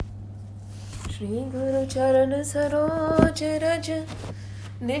श्री गुरु चरण सरोज रज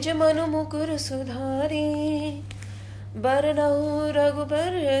निज मनु मुकुर सुधारी। बरनउँ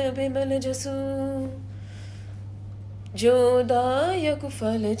रघुबर बिमल जसु जो दायक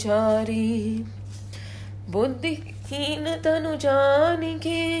फल चारी। बुद्धिहीन तनु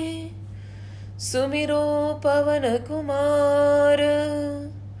जानिके सुमिरो पवन कुमार।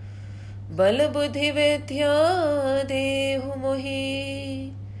 बल बुद्धि विद्या देहु मोहि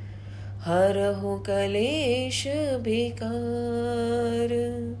हरहु कलेश विकार।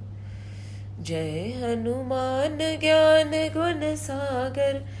 जय हनुमान ज्ञान गुण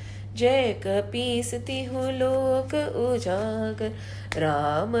सागर जय कपीस तिहु लोक उजागर।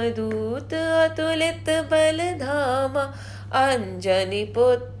 रामदूत अतुलित बल धामा अंजनी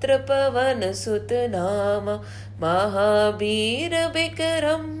पुत्र पवन सुत नामा। महावीर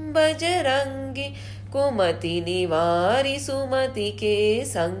विक्रम बजरंगी कुमति निवारी सुमति के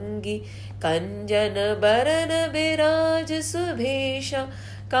संगी। कंचन बरन बिराज सुभेशा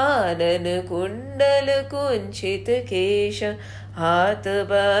कानन कुंडल कुंचित केश। हाथ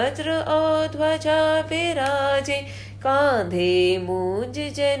वज्र और ध्वजा विराजे कांधे मूंज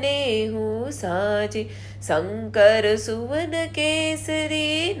जनेऊ साजे। शंकर सुवन केसरी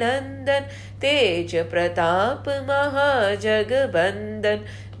नंदन तेज प्रताप महाजगबंदन।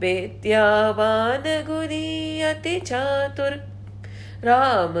 विद्यावान गुणी अति चातुर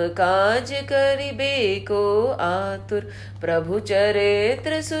राम काज करिबे को आतुर। प्रभु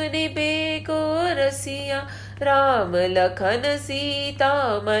चरित्र सुनिबे को रसिया राम लखन सीता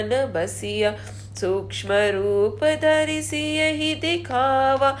मन बसिया। सूक्ष्म रूप धरि सियहि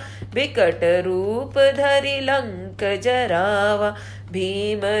दिखावा विकट रूप धरि लंक जरावा।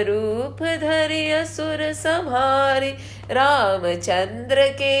 भीम रूप धरि असुर संहारे रामचंद्र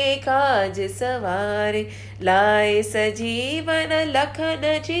के काज सवारे। लाए सजीवन लखन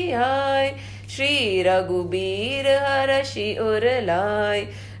जियाए श्री रघुबीर हरषि उर लाए।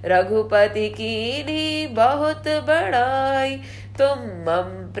 रघुपति कीन्ही बहुत बड़ाई तुम मम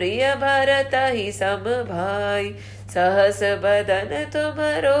प्रिय भरतहि सम भाई। सहस बदन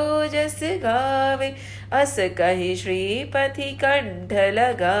तुमरो जस गावे अस कहि श्रीपति कंठ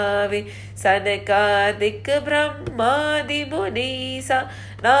लगावे। सनकादिक ब्रह्मादि मुनीसा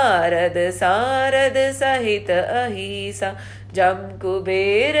नारद सारद सहित अहिसा। जम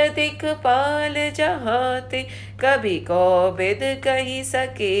कुबेर दिक्पाल जहाते कभी कौबिद कहि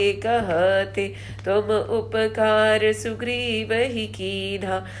सके कहते। तुम उपकार सुग्रीव ही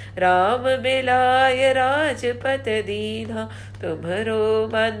कीन्हा राम मिलाय राजपत दीन्हा। तुम्हरो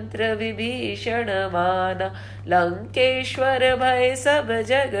मंत्र विभीषण माना लंकेश्वर भय सब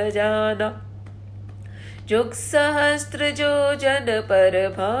जग जाना। जुग सहस्त्र जो जन पर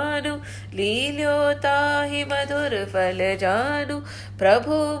भानु लील्योताहि मधुर फल जानु।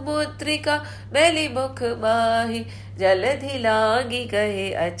 प्रभु मुद्रिका मैली मुख माहि जलधि लागी गए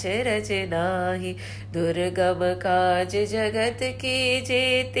अचरज नाहि। दुर्गम काज जगत के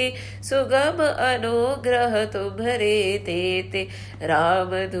जेते सुगम अनुग्रह तुम्हरे तेते।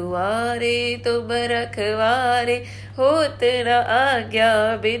 राम दुआरे तुम रखवारे होत न आज्ञा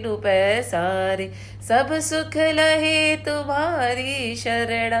बिनु पैसारे। सब सुख लहे तुम्हारी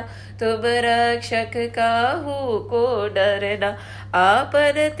शरणा तुम रक्षक काहू को डरना।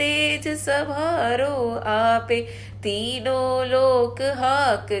 आपन तेज सभारो आपे तीनों लोक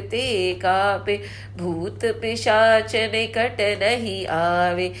हाकते कापे। भूत पिशाच निकट नहीं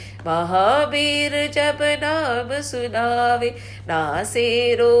आवे महावीर जब नाम सुनावे। नासे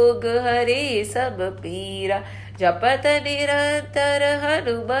रोग हरे सब पीरा जपत निरंतर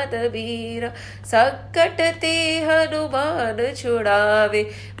हनुमत बीरा। संकट ते हनुमान छुड़ावे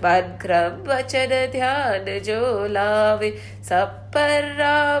मन क्रम वचन ध्यान जो लावे। सब पर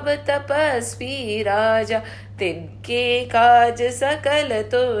राम तपस्वी राजा तिनके काज सकल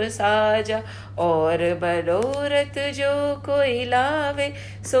तुम साजा। और मनोरथ जो कोई लावे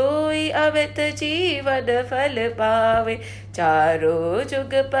सोई अमित जीवन फल पावे। चारों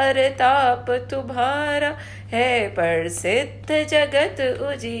जुग परताप तुम्हारा है प्रसिद्ध जगत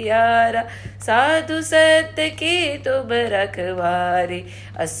उजियारा। साधु संत के तुम रखवारे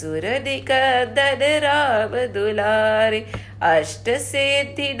असुर निकंदन राम दुलारे। अष्ट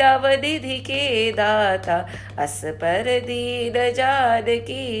सिद्धि नव निधि के दाता अस पर दीन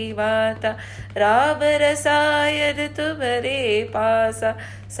जानकी माता। राम रसायन तुम्हारे पासा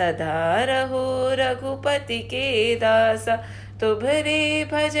सदा रहो रघुपति के दासा। तुम्हारे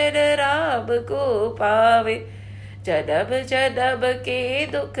भजन राम को पावे जन्म जन्म के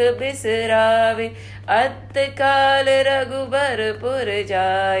दुख बिसरावे। अंत काल रघुबर पुर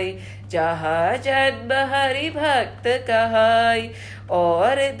जाई जहाँ जन्म हरि भक्त कहाई,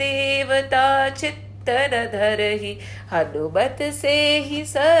 और देवता चित्तन धरहि, हनुमत से ही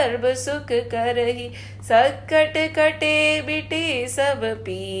सर्व सुख करहि। संकट कटे मिटे सब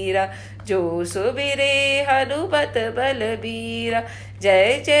पीरा, जो सुमिरे हनुमत बलबीरा।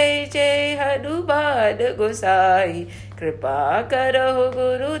 जय जय जय हनुमान गोसाई, कृपा करहु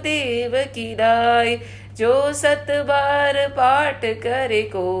गुरुदेव की नाई। जो 7 बार पाठ करे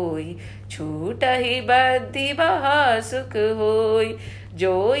कोई, छूटहि बंदी महा सुख होई।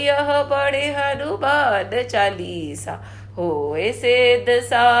 जो यह पढ़े हनुमान चालीसा, होए सिद्ध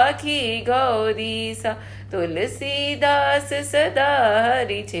साखी गौरीसा। तुलसीदास सदा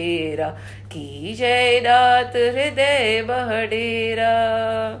हरि चेरा, की जय नाथ हृदय महडेरा।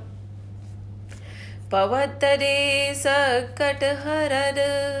 पवन तने संकट हरन,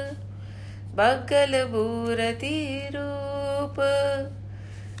 मंगल मूर्ति रूप।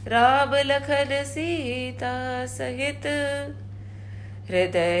 राम लखन सीता सहित,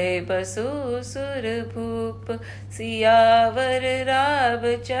 हृदय बसु सुर भूप। सियावर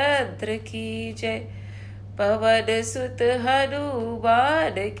रामचंद्र की जय, पवन सुत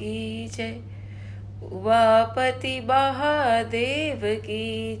हनुमान की जय। उमापति महादेव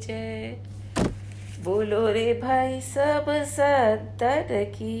की जय, बोलो रे भाई सब संतन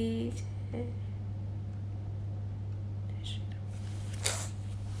की जय।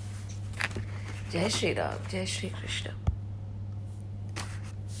 जय श्री राम, जय Shri Krishna.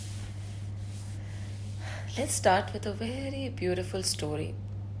 Let's start with a very beautiful story.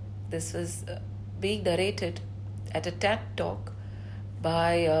 This was being narrated at a TED talk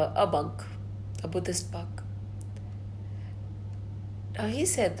by a monk, a Buddhist monk. Now he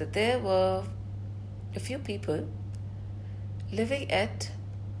said that there were a few people living at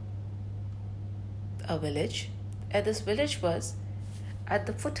a village, and this village was at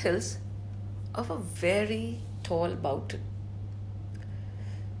the foothills of a very tall mountain.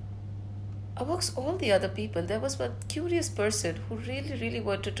 Amongst all the other people, there was one curious person who really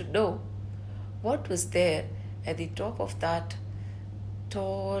wanted to know what was there at the top of that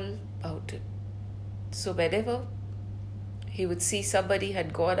tall mountain. So whenever he would see somebody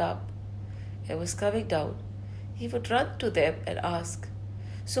had gone up and was coming down, he would run to them and ask,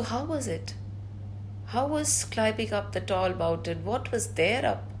 "So how was it? How was climbing up the tall mountain? What was there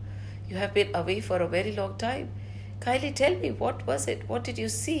up? You have been away for a very long time. Kindly tell me, what was it? What did you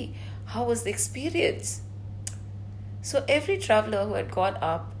see? How was the experience?" So every traveler who had gone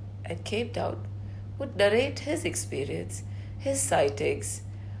up and came down would narrate his experience, his sightings,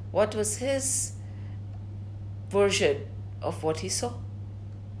 what was his version of what he saw.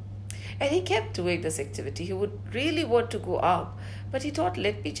 And he kept doing this activity. He would really want to go up, but he thought,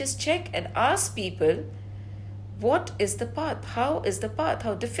 let me just check and ask people, what is the path? How is the path?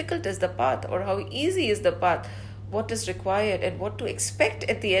 How difficult is the path? Or how easy is the path? What is required and what to expect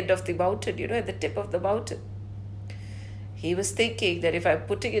at the end of the mountain, at the tip of the mountain. He was thinking that if I'm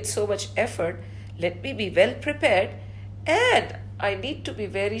putting in so much effort, let me be well prepared, and I need to be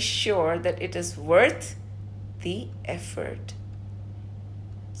very sure that it is worth the effort.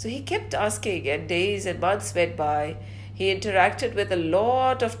 So he kept asking, and days and months went by. He interacted with a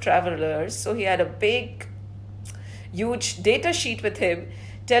lot of travelers, so he had a big, huge data sheet with him,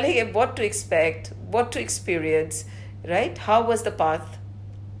 telling him what to expect, what to experience, right? How was the path?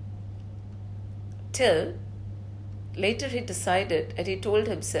 Till later he decided, and he told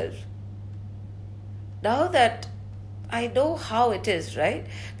himself, now that I know how it is, right?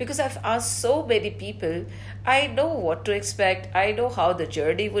 Because I've asked so many people, I know what to expect, I know how the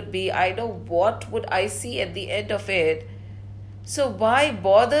journey would be, I know what would I see at the end of it. So why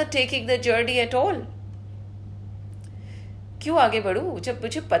bother taking the journey at all? क्यों आगे बढ़ूं जब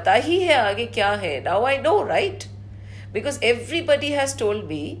मुझे पता ही है आगे क्या है? Now I know, right? Because everybody has told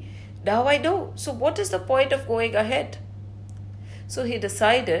me, now I know. So what is the point of going ahead? So he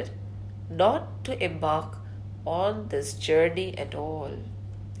decided not to embark on this journey at all.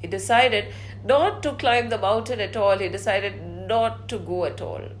 He decided not to climb the mountain at all. He decided not to go at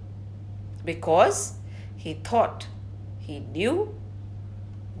all. Because he thought he knew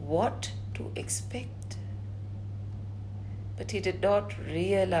what to expect. But he did not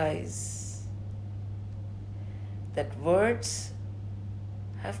realize that words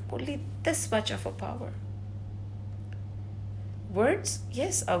have only this much of a power. Words,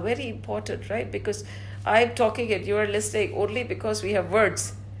 yes, are very important, right? Because I'm talking and you are listening only because we have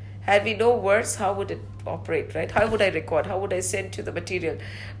words. Had we no words, how would it operate, right? How would I record? How would I send you the material?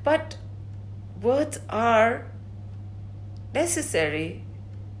 But words are necessary,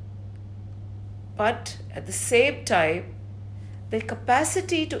 but at the same time, their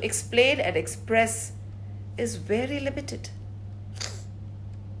capacity to explain and express is very limited.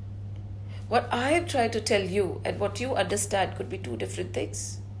 What I am trying to tell you and what you understand could be two different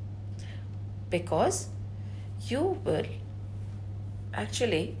things. Because you will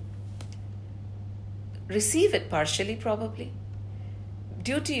actually receive it partially, probably.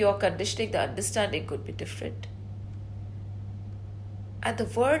 Due to your conditioning, the understanding could be different. And the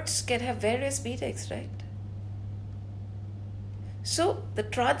words can have various meanings, right? So the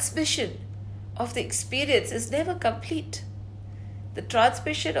transmission of the experience is never complete. The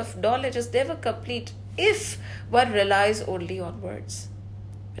transmission of knowledge is never complete if one relies only on words.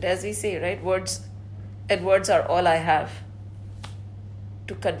 But as we say, right, words are all I have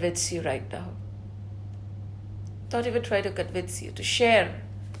to convince you right now. Don't even try to convince you to share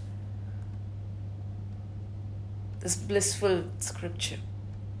this blissful scripture.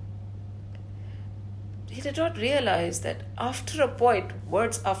 He did not realize that after a point,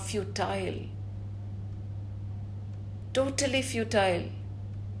 words are futile. Totally futile.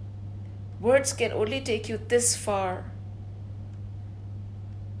 Words can only take you this far.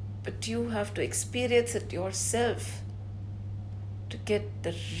 But you have to experience it yourself to get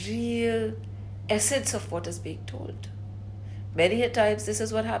the real essence of what is being told. Many a times this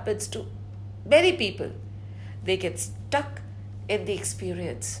is what happens to many people. They get stuck in the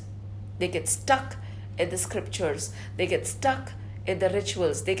experience. They get stuck in the scriptures. They get stuck in the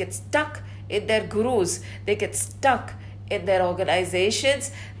rituals. They get stuck in their gurus. They get stuck in their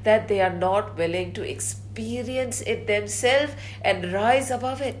organizations that they are not willing to experience it themselves and rise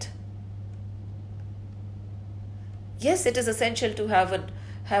above it. Yes, it is essential to have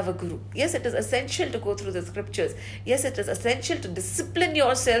a guru. Yes, it is essential to go through the scriptures. Yes, it is essential to discipline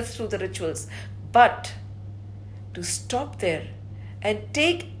yourself through the rituals. But to stop there and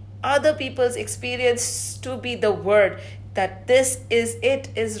take other people's experience to be the word that this is it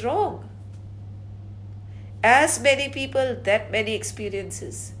is wrong. As many people, that many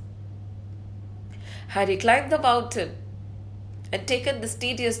experiences. Had he climbed the mountain and taken this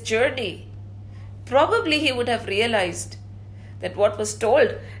tedious journey, probably he would have realized that what was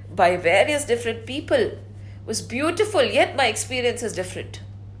told by various different people was beautiful, yet my experience is different.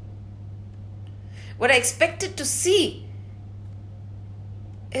 What I expected to see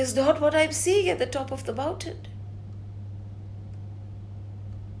is not what I'm seeing at the top of the mountain.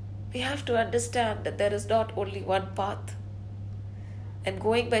 We have to understand that there is not only one path. And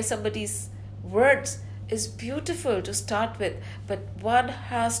going by somebody's words is beautiful to start with, but one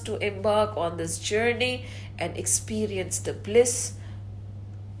has to embark on this journey and experience the bliss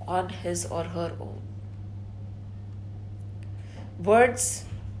on his or her own. Words,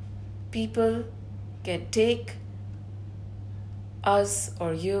 people can take us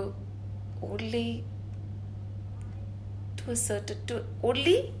or you only to a certain,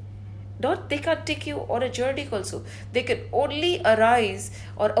 they can't take you on a journey also. They can only arise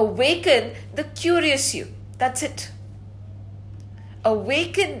or awaken the curious you. That's it.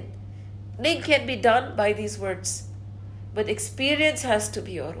 Awakening can be done by these words, but experience has to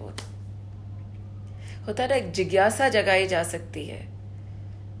be your own. होता है ना, एक जिज्ञासा जगाई जा सकती है,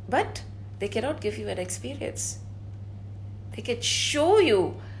 but they cannot give you an experience. They can show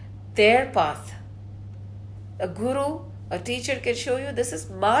you their path. A guru, a teacher can show you, this is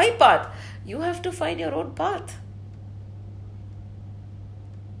my path. You have to find your own path.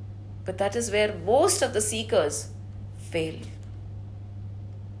 But that is where most of the seekers fail.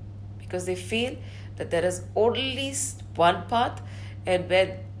 Because they feel that there is only one path, and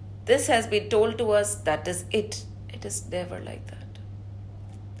when this has been told to us, that is it. It is never like that.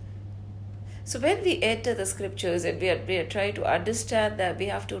 So when we enter the scriptures and we are trying to understand that, we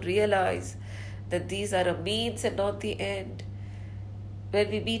have to realize that these are a means and not the end. When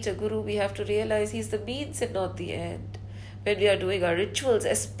we meet a guru, we have to realize he's the means and not the end. When we are doing our rituals,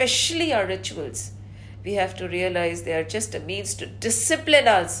 especially our rituals, we have to realize they are just a means to discipline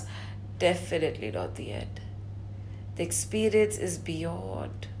us, definitely not the end. The experience is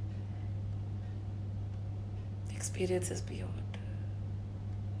beyond. The experience is beyond.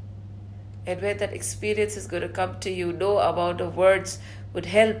 And when that experience is going to come to you, no amount of words would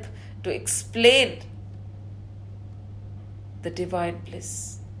help to explain the divine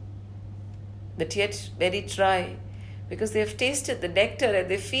bliss. But yet many try because they have tasted the nectar and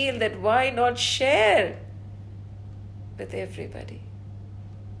they feel that why not share with everybody.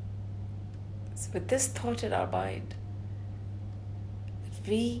 So with this thought in our mind, that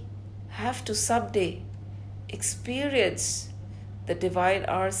we have to someday experience the divine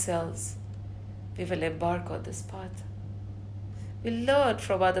ourselves, we will embark on this path. We'll learn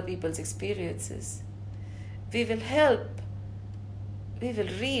from other people's experiences. We will help We will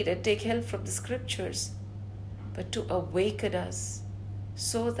read and take help from the scriptures, but to awaken us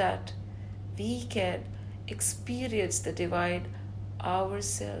so that we can experience the divine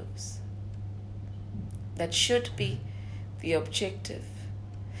ourselves. That should be the objective.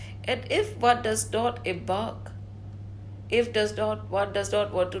 And if one does not embark, one does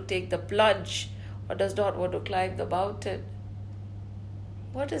not want to take the plunge or does not want to climb the mountain,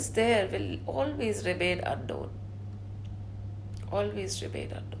 what is there will always remain unknown. Always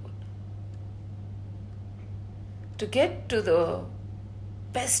remain unknown. To get to the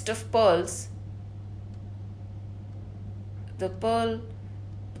best of pearls, the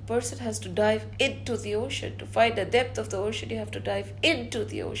person has to dive into the ocean. To find the depth of the ocean, you have to dive into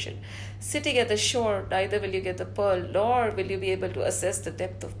the ocean. Sitting at the shore, neither will you get the pearl, nor will you be able to assess the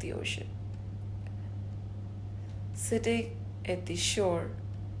depth of the ocean. Sitting at the shore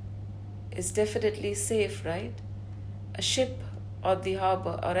is definitely safe, right? A ship on the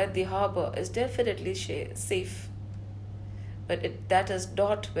harbor or at the harbor is definitely safe. But that is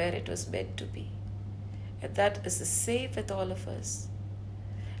not where it was meant to be. And that is the same with all of us.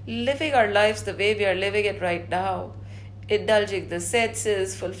 Living our lives the way we are living it right now, indulging the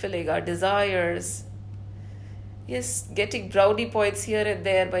senses, fulfilling our desires. Yes, getting brownie points here and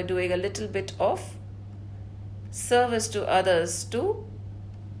there by doing a little bit of service to others. To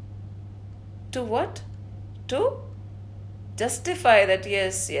what? To justify that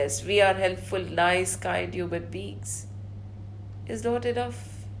yes, we are helpful, nice, kind human beings. Is not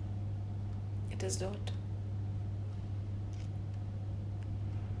enough. It is not.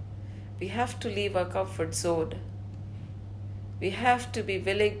 We have to leave our comfort zone. We have to be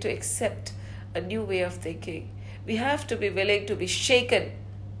willing to accept a new way of thinking. We have to be willing to be shaken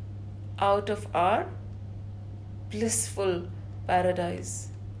out of our blissful paradise.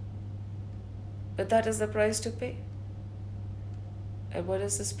 But that is the price to pay. And what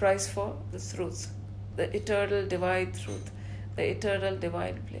is this price for? The truth, the eternal divine truth, the eternal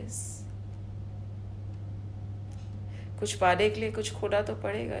divine bliss. कुछ पाने के लिए कुछ खोना तो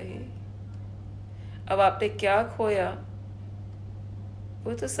पड़ेगा ही. अब आपने क्या खोया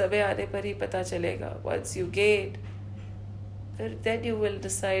वो तो समय आने पर ही पता चलेगा. Once you gain, then you will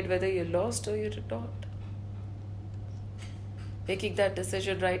decide whether you lost or you did not. Making that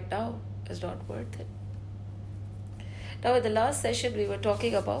decision right now is not worth it. Now, in the last session, we were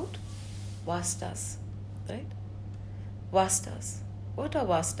talking about vastas, right? Vastas. What are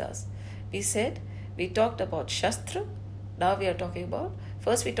vastas? We talked about Shastra. Now we are talking about,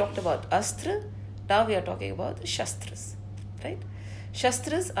 first we talked about Astra. Now we are talking about the Shastras, right?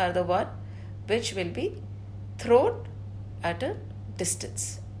 Shastras are the one which will be thrown at a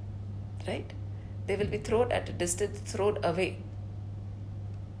distance, right? They will be thrown at a distance, thrown away.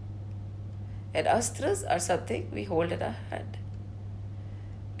 And Astras are something we hold in our hand.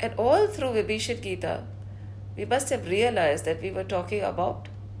 And all through Vibhishan Gita, we must have realized that we were talking about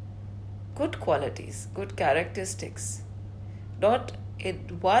good qualities, good characteristics. Not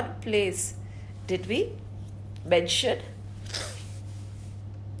in one place did we mention,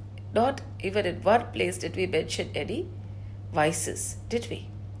 not even in one place did we mention any vices, did we?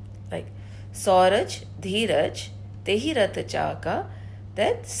 Like Sauraj, Dheeraj, Tehi Rath Chaka,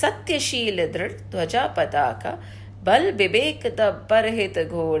 then Satyashil Drid, Dwaja Pataka, Bal Bibek the Parhit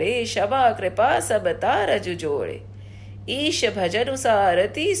Ghode, Shama Kripa Sabatara Jujode, Ish Bhajan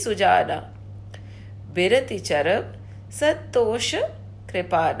Usarati Sujana, Birati Charab, Satosha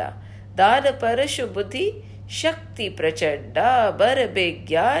Kripana, Dana Parashu Buddhi, Shakti Prachanda, Bar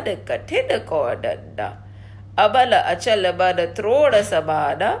Begyan Katina Kodanda, Abala Achalabana Troda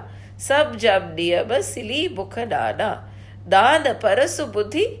Samana, Sab Jam Niyama Sili Bukhanana, Dana Parasu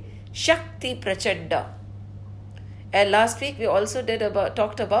Buddhi, Shakti Prachanda. And last week we also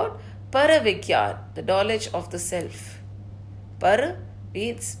talked about Paravigyan, the knowledge of the self. Para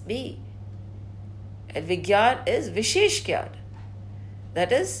means me. And Vigyan is Vishesh Gyan.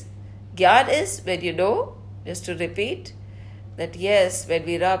 That is, Gyan is when you know, just to repeat, that yes, when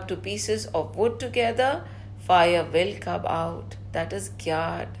we rub two pieces of wood together, fire will come out. That is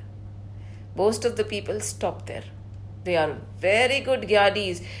Gyan. Most of the people stop there. They are very good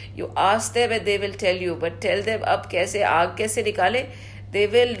Gyanis. You ask them and they will tell you, but tell them ab kaise, aag kaise nikale, they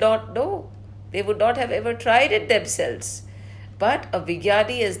will not know. They would not have ever tried it themselves. But a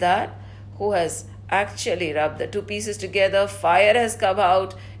Vigyani is that who has actually rubbed the two pieces together, fire has come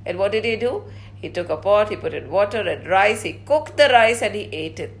out, and what did he do? He took a pot, he put in water and rice, he cooked the rice and he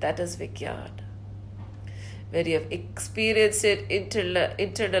ate it. That is Vigyan. Where you have experienced it,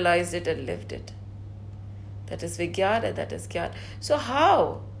 internalized it and lived it. That is Vigyan and that is Gyan. So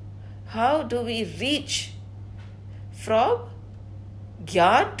how do we reach from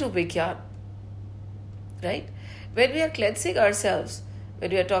Gyan to Vigyan. Right? When we are cleansing ourselves,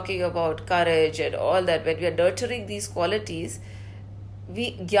 when we are talking about courage and all that, when we are nurturing these qualities,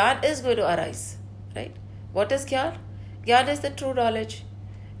 Gyan is going to arise. Right? What is Gyan? Gyan is the true knowledge.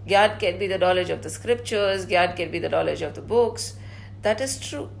 Gyan can be the knowledge of the scriptures, Gyan can be the knowledge of the books. That is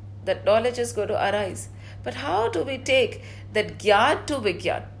true. That knowledge is going to arise. But how do we take that Gyan to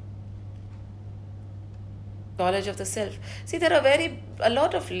Vigyan? Knowledge of the self. See, there are a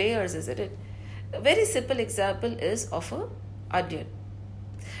lot of layers, isn't it? A very simple example is of an onion.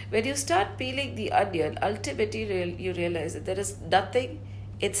 When you start peeling the onion, ultimately you realize that there is nothing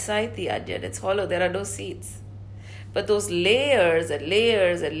inside the onion. It's hollow. There are no seeds. But those layers and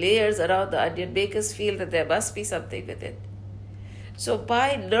layers and layers around the onion make us feel that there must be something within. So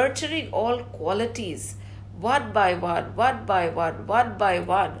by nurturing all qualities, one by one, one by one, one by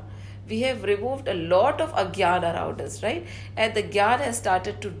one, we have removed a lot of agyan around us, right? And the gyan has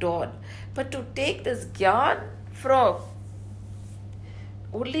started to dawn. But to take this gyan from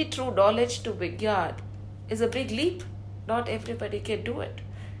only true knowledge to Vigyan is a big leap. Not everybody can do it.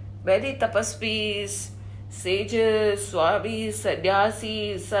 Many tapasvis, sages, swamis,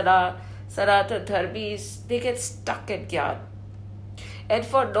 sannyasis, sanatana dharmis, they get stuck at Gyan. And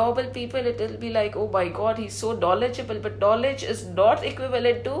for normal people, it will be like, oh my God, he's so knowledgeable. But knowledge is not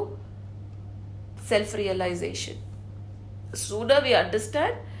equivalent to self-realization. The sooner we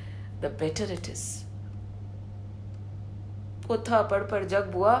understand, the better it is. पोथा पढ़ पढ़ जग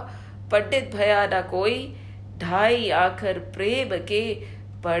बुआ पंडित भया ना कोई ढाई आखर प्रेम के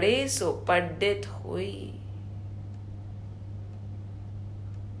पढ़े सो पंडित होई.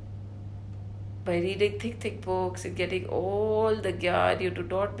 By reading thick books and getting all the gyan, you do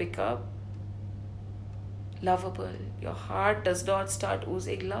not become lovable. Your heart does not start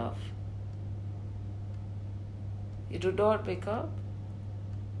oozing love. You do not become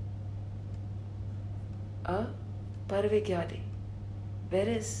a Paravigyani.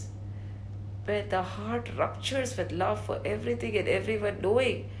 Whereas when the heart ruptures with love for everything and everyone,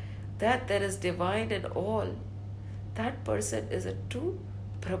 knowing that there is divine in all, that person is a true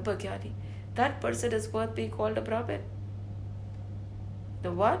Brahmagyani. That person is worth being called a Brahmin.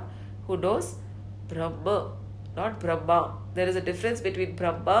 The one who knows Brahma, not Brahma. There is a difference between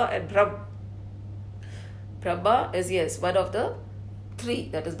Brahma and Brahm. Brahma is, yes, one of the three.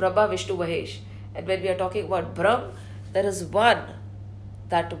 That is Brahma, Vishnu, Mahesh. And when we are talking about Brahm, there is one.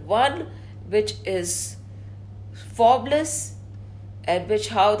 That one which is formless and which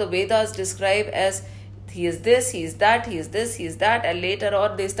how the Vedas describe as he is this, he is that, he is this, he is that. And later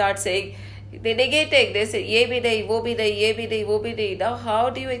on they start saying, they negating, they say, ye bhi nahi, wo bhi nahi, ye bhi nahi, wo bhi nahi. Now how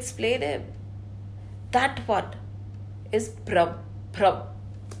do you explain him? That one is Brahm.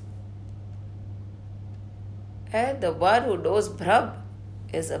 And the one who knows Brahm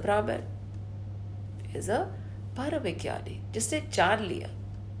is a Brahman, is a Paravigyani, जिसने जान लिया.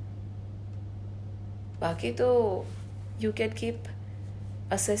 बाकी तो you can keep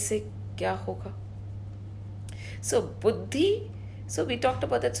assessing क्या होगा. So buddhi, so we talked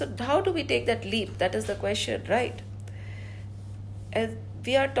about that. So how do we take that leap? That is the question, right? And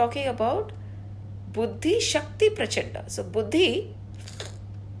we are talking about buddhi shakti prachanda. So buddhi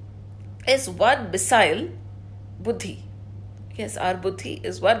is one missile. Buddhi, yes, our buddhi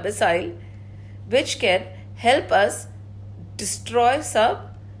is one missile which can help us destroy some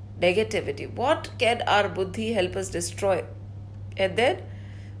negativity. What can our buddhi help us destroy? And then,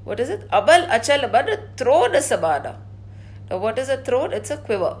 what is it? Abal achal man throne samana. Now, what is a throne? It's a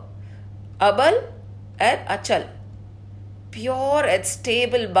quiver. Abal and achal. Pure and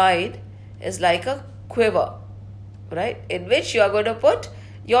stable mind is like a quiver, right? In which you are going to put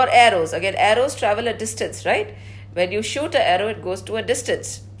your arrows. Again, arrows travel a distance, right? When you shoot an arrow, it goes to a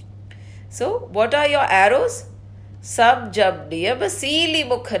distance. So, what are your arrows? Sam, Jam, Niyam, Seeli,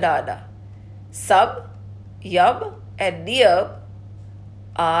 Mukhanana. Sam, Yam, and Niyam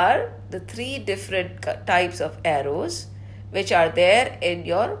are the three different types of arrows which are there in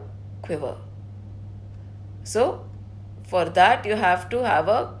your quiver. So, for that you have to have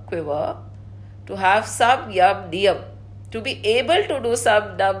a quiver, to have Sam, Yam, Niyam. To be able to do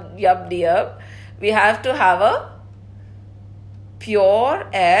Sam, Yam, Niyam, we have to have a pure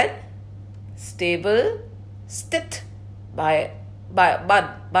and stable sthit mind,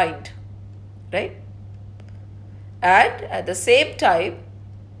 right? And at the same time,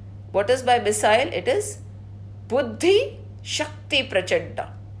 what is my missile? It is buddhi shakti prachanda.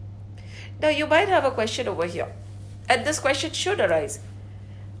 Now you might have a question over here, and this question should arise.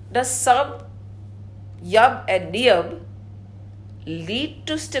 Does Sam, Yam and Niyam lead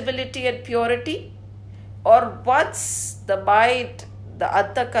to stability and purity? Or once the mind, the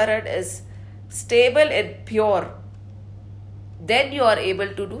antakaran is stable and pure, then you are able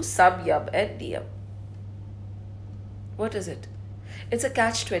to do samyam and niyam. What is it? It's a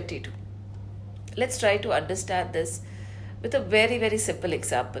catch-22. Let's try to understand this with a very, very simple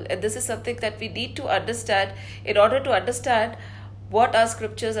example. And this is something that we need to understand in order to understand what our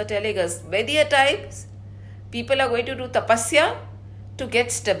scriptures are telling us. Many a times, people are going to do tapasya to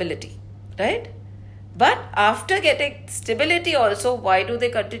get stability, right? But after getting stability also, why do they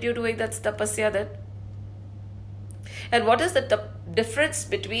continue doing that tapasya then? And what is the difference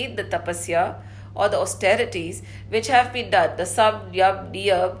between the tapasya or the austerities which have been done, the samyam,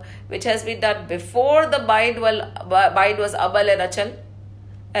 niyam, which has been done before the mind was amal and achal?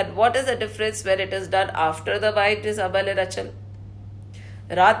 And what is the difference when it is done after the mind is amal and achal?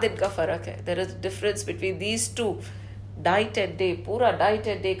 Raat din ka farak hai. There is a difference between these two. Night and day. Pura night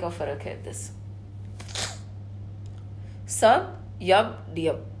and day ka farak hai this. Samyam,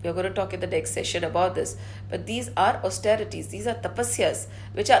 niyam. We are going to talk in the next session about this. But these are austerities. These are tapasyas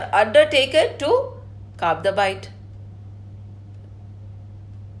which are undertaken to calm the mind.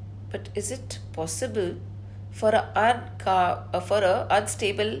 But is it possible for a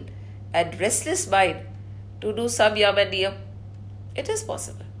unstable and restless mind to do samyam and niyam? It is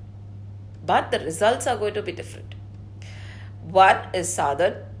possible. But the results are going to be different. One is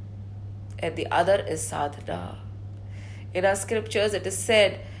sadhan and the other is sadhana. In our scriptures, it is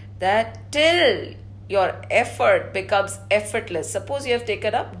said that till your effort becomes effortless. Suppose you have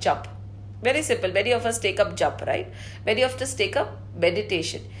taken up japa. Very simple. Many of us take up japa, right? Many of us take up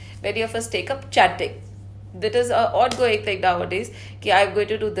meditation. Many of us take up chanting. That is an ongoing thing nowadays. Ki I'm going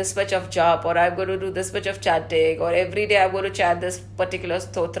to do this much of japa, or I'm going to do this much of chanting, or every day I'm going to chant this particular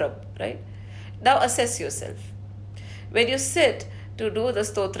stotram, right? Now assess yourself. When you sit to do the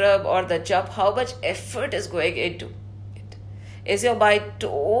stotram or the japa, how much effort is going into it? Is your mind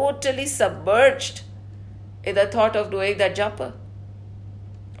totally submerged in the thought of doing that japa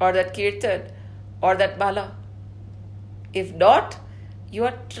or that kirtan or that mala? If not, you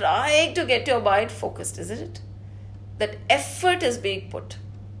are trying to get your mind focused, isn't it? That effort is being put.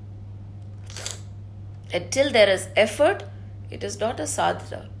 Until there is effort, it is not a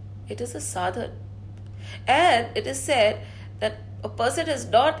sadhana, it is a sadhan. And it is said that a person has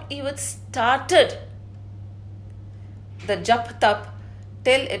not even started the jap tap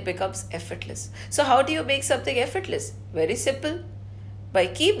till it becomes effortless. So how do you make something effortless? Very simple. By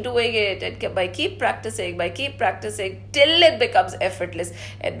keep doing it and by keep practicing till it becomes effortless.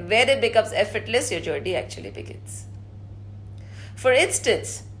 And when it becomes effortless, your journey actually begins. For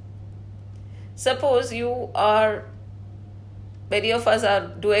instance, suppose many of us are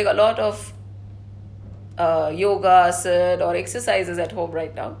doing a lot of yoga, asana or exercises at home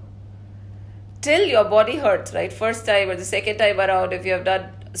right now. Till your body hurts, right? First time or the second time around, if you have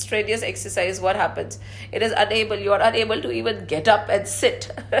done strenuous exercise, what happens? You are unable to even get up and sit.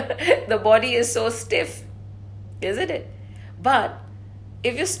 The body is so stiff, isn't it? But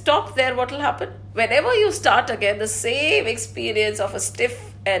if you stop there, what will happen? Whenever you start again, the same experience of a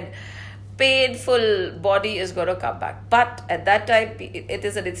stiff and painful body is going to come back. But at that time, it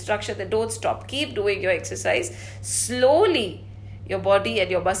is an instruction that don't stop. Keep doing your exercise. Slowly, your body and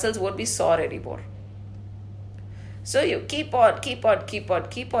your muscles won't be sore anymore. So you keep on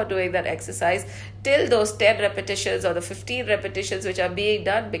doing that exercise till those 10 repetitions or the 15 repetitions which are being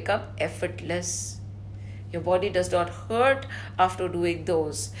done become effortless. Your body does not hurt after doing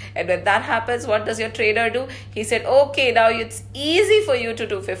those. And when that happens, what does your trainer do? He said, okay, now it's easy for you to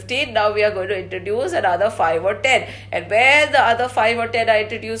do 15. Now we are going to introduce another 5 or 10. And when the other 5 or 10 are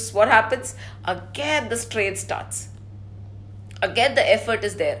introduced, what happens? Again, the strain starts. Again, the effort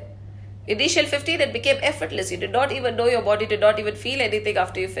is there. Initial 15, it became effortless. You did not even know, your body did not even feel anything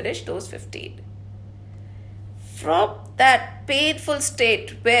after you finished those 15. From that painful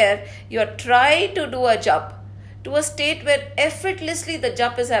state where you are trying to do a jump to a state where effortlessly the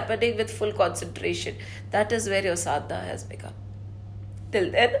jump is happening with full concentration, that is where your sadhana has begun. Till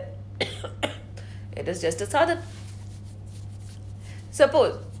then, it is just a sadhana.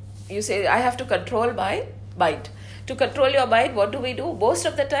 Suppose you say, I have to control my mind. To control your mind, what do? Most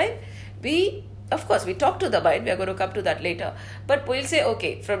of the time, we talk to the mind. We are going to come to that later. But we'll say,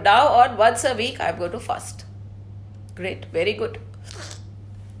 okay, from now on, once a week, I'm going to fast. Great, very good.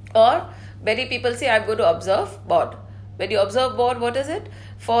 Or many people say, I'm going to observe Bod. When you observe Bod, what is it?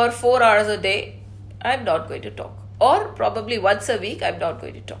 For 4 hours a day, I'm not going to talk. Or probably once a week, I'm not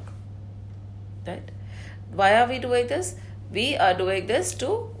going to talk. Right? Why are we doing this? We are doing this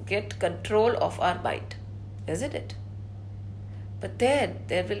to get control of our mind. Isn't it? But then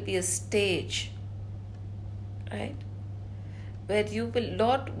there will be a stage, right, where you will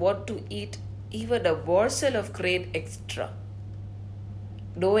not want to eat even a morsel of grain extra,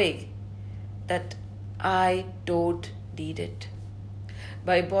 knowing that I don't need it.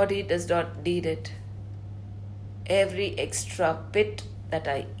 My body does not need it. Every extra bit that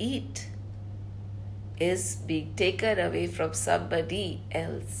I eat is being taken away from somebody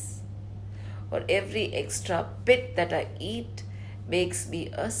else. Or every extra bit that I eat makes me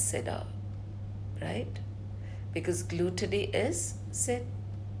a sinner, right? Because gluttony is sin.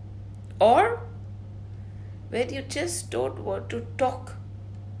 Or when you just don't want to talk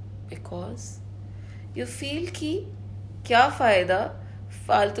because you feel कि क्या फ़ायदा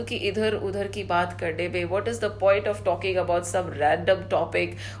फालतू की इधर उधर की बात करने में. What is the point of talking about some random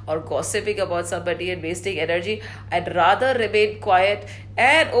topic or gossiping about somebody and wasting energy? I'd rather remain quiet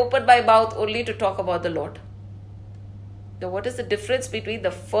and open my mouth only to talk about the Lord. Now, what is the difference between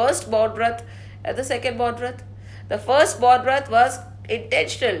the first Maun Vrat and the second Maun Vrat? The first Maun Vrat was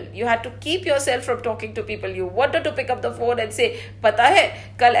intentional. You had to keep yourself from talking to people. You wanted to pick up the phone and say, "Pata hai,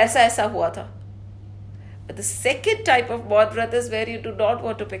 kal aisa hua tha." But the second type of Maun Vrat is where you do not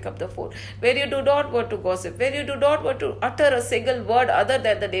want to pick up the phone, where you do not want to gossip, where you do not want to utter a single word other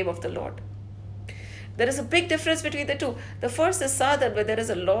than the name of the Lord. There is a big difference between the two. The first is sadhana, where there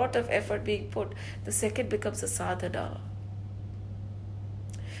is a lot of effort being put. The second becomes a sadhana,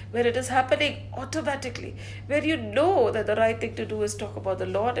 where it is happening automatically, where you know that the right thing to do is talk about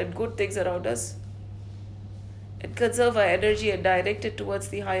the Lord and good things around us and conserve our energy and direct it towards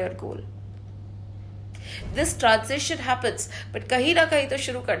the higher goal. This transition happens, but kahin na kahin to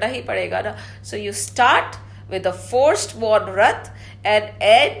shuru karna hi padega na. So you start with a forced Maun Vrat and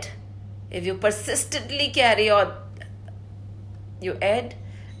end, if you persistently carry on, you end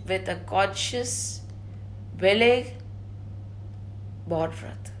with a conscious, willing Maun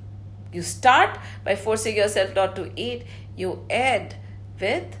Vrat. You start by forcing yourself not to eat. You end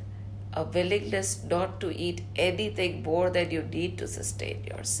with a willingness not to eat anything more than you need to sustain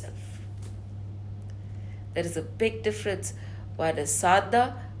yourself. There is a big difference. One is sadhana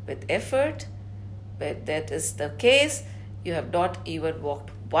with effort. When that is the case, you have not even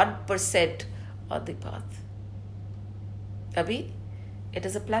walked 1% on the path. Abhi, it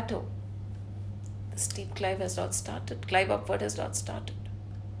is a plateau. The steep climb has not started. Climb upward has not started.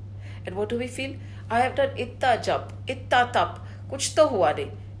 And what do we feel? I have done itta jump, itta tap, kuch to hua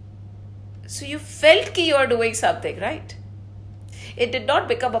nahi. So you felt ki you are doing something, right? It did not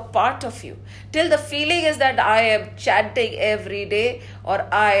become a part of you. Till the feeling is that I am chanting every day or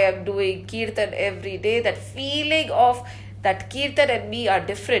I am doing kirtan every day. That feeling of that kirtan and me are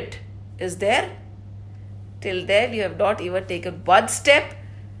different is there. Till then you have not even taken one step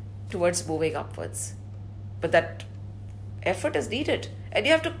towards moving upwards. But that effort is needed. And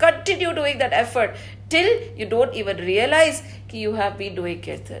you have to continue doing that effort till you don't even realize that you have been doing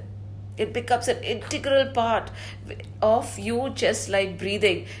kirtan. It becomes an integral part of you, just like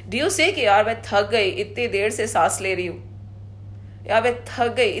breathing. Do you say कि यार मैं थक गई इतनी देर से सांस ले रही हूँ, यार मैं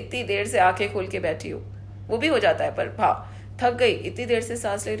थक गई इतनी देर से आंखें खोल के बैठी हूँ? वो भी हो जाता है, पर हाँ, थक गई इतनी देर से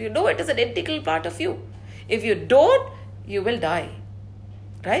सांस ले रही हूँ. No, it is an integral part of you. If you don't, you will die,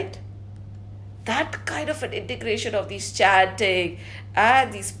 right? That kind of an integration of these chanting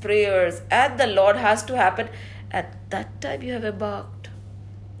and these prayers and the Lord has to happen. At that time you have embarked.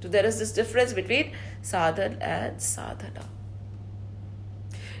 So there is this difference between sadhana and sadhana.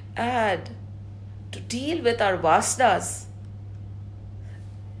 And to deal with our vasanas,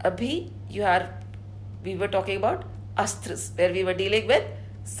 we were talking about astras, where we were dealing with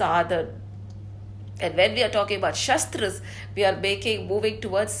sadhana. And when we are talking about shastras, we are moving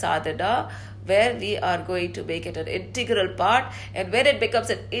towards sadhana, where we are going to make it an integral part. And when it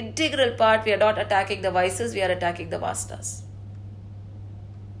becomes an integral part, we are not attacking the vices, we are attacking the vasanas.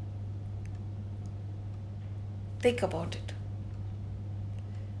 Think about it.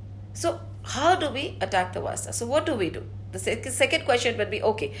 So, how do we attack the vasana? So, what do we do? The second question would be,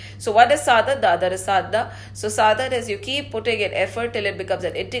 okay, so one is sadhana, the other is sadhana. So, sadhana is you keep putting in effort till it becomes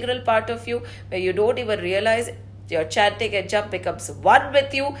an integral part of you, where you don't even realize your chanting and jump becomes one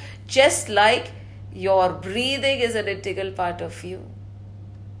with you, just like your breathing is an integral part of you.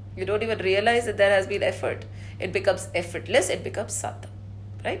 You don't even realize that there has been effort. It becomes effortless, it becomes sadhana,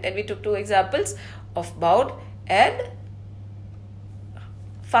 right? And we took two examples of Maun and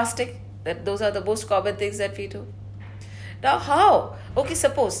fasting. Those are the most common things that we do. Now how? Okay,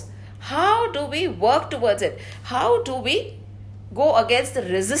 suppose, how do we work towards it? How do we go against the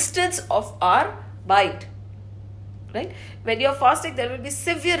resistance of our mind? Right? When you're fasting, there will be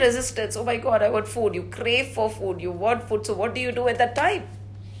severe resistance. Oh my God, I want food. You crave for food. You want food. So what do you do at that time?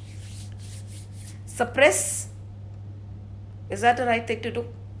 Suppress Is that the right thing to do?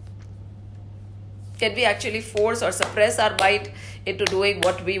 Can we actually force or suppress our mind into doing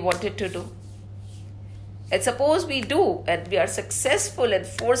what we wanted to do? And suppose we do, and we are successful in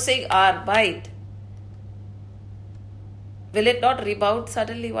forcing our mind, will it not rebound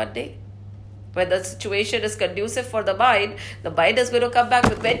suddenly one day? When the situation is conducive for the mind is going to come back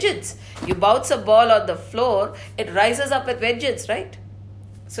with vengeance. You bounce a ball on the floor, it rises up with vengeance, right?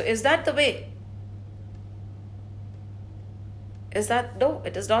 So is that the way? No,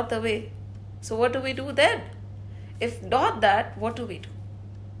 it is not the way. So what do we do then? If not that, what do we do?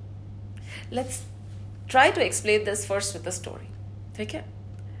 Let's try to explain this first with a story. Okay?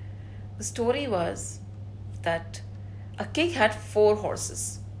 The story was that a king had 4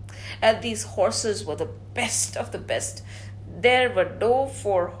 horses. And these horses were the best of the best. There were no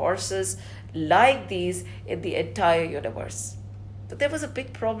 4 horses like these in the entire universe. But there was a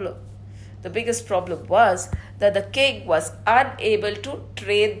big problem. The biggest problem was that the king was unable to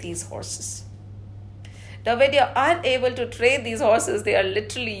train these horses. Now, when you're unable to train these horses, they are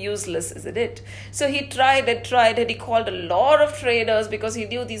literally useless, isn't it? So he tried and he called a lot of trainers because he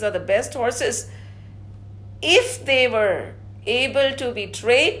knew these are the best horses. If they were able to be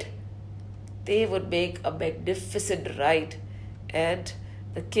trained, they would make a magnificent ride. And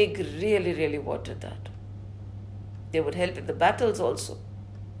the king really, really wanted that. They would help in the battles also.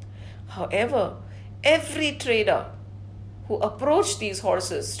 However, every trainer who approached these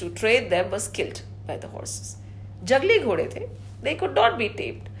horses to train them was killed by the horses. Jagli ghode the, they could not be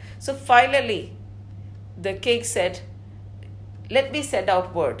tamed. So finally, the king said, let me send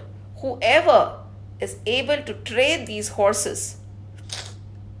out word. Whoever is able to train these horses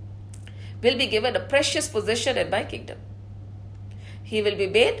will be given a precious position in my kingdom. He will be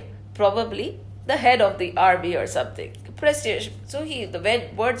made probably the head of the army or something. Prestige. So the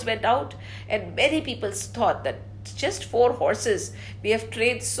words went out, and many people thought that just 4 horses, we have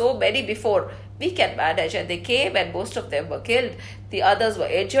trained so many before, we can manage. And they came and most of them were killed. The others were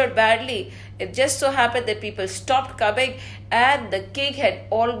injured badly. It just so happened that people stopped coming and the king had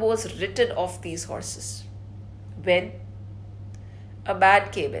almost ridden off these horses. When a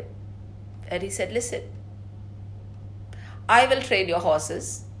man came in and he said, listen, I will train your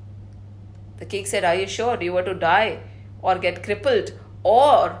horses. The king said, are you sure? Do you want to die or get crippled?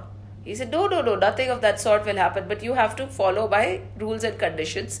 Or he said, no, nothing of that sort will happen, but you have to follow my rules and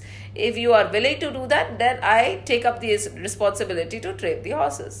conditions. If you are willing to do that, then I take up the responsibility to train the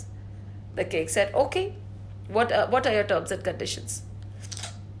horses. The king said, okay, what are your terms and conditions?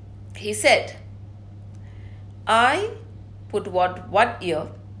 He said, I would want 1 year,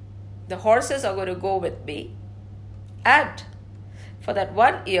 the horses are going to go with me, and for that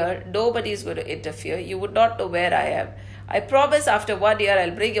 1 year, nobody is going to interfere. You would not know where I am. I promise after 1 year,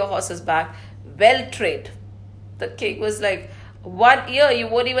 I'll bring your horses back well trained. The king was like, 1 year, you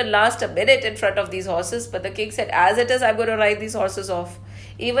won't even last a minute in front of these horses. But the king said, as it is, I'm going to ride these horses off.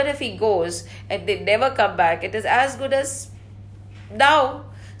 Even if he goes and they never come back, it is as good as now.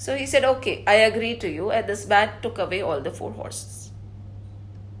 So he said, okay, I agree to you. And this man took away all the 4 horses.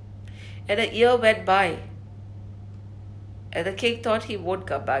 And a year went by. And the king thought he won't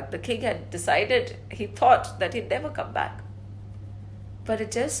come back. The king had decided, he thought that he'd never come back. But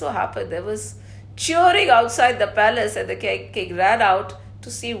it just so happened there was cheering outside the palace, and the king ran out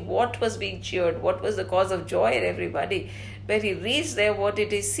to see what was being cheered, what was the cause of joy in everybody. When he reached there, what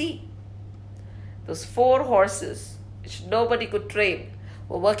did he see? Those 4 horses, which nobody could train,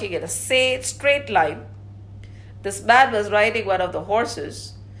 were working in a straight line. This man was riding one of the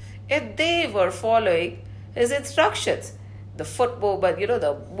horses, and they were following his instructions. The foot movement,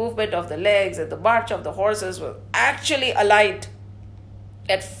 the movement of the legs and the march of the horses were actually aligned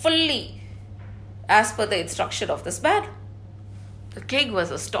and fully as per the instruction of this man. The king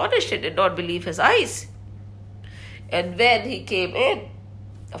was astonished and did not believe his eyes. And when he came in,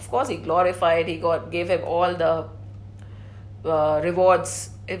 of course he glorified, gave him all the rewards,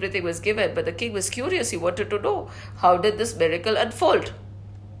 everything was given. But the king was curious, he wanted to know, how did this miracle unfold?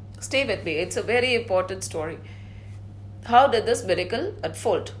 Stay with me, it's a very important story. How did this miracle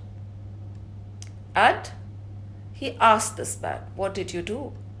unfold? And he asked this man, what did you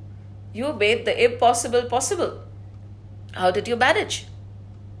do? You made the impossible possible. How did you manage?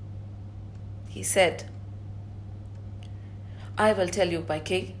 He said, I will tell you, my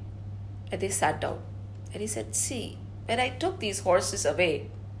king. And they sat down. And he said, see, when I took these horses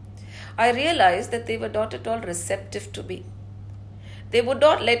away, I realized that they were not at all receptive to me. They would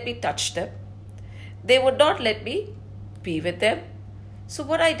not let me touch them. They would not let me be with them. So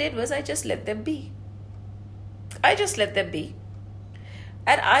what I did was I just let them be. And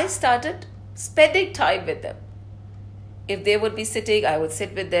I started spending time with them. If they would be sitting, I would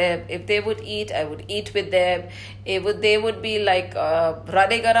sit with them. If they would eat, I would eat with them. They would be like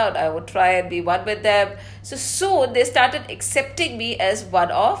running around, I would try and be one with them. So soon they started accepting me as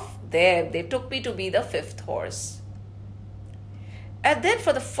one of them. They took me to be the fifth horse. And then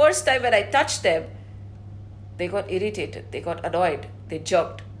for the first time when I touched them, they got irritated, they got annoyed, they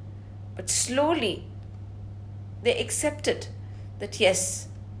jerked. But slowly, they accepted that yes,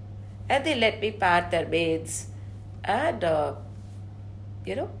 and they let me pat their manes. And, and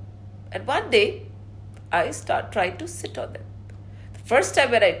one day, I tried to sit on them. The first time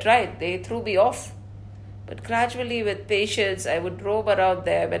when I tried, they threw me off. But gradually, with patience, I would roam around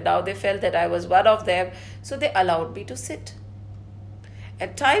them, and now they felt that I was one of them, so they allowed me to sit.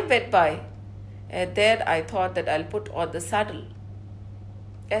 And time went by, and then I thought that I'll put on the saddle.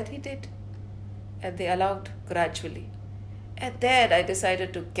 And he did. And they allowed gradually. And then I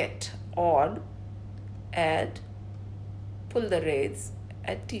decided to get on and pull the reins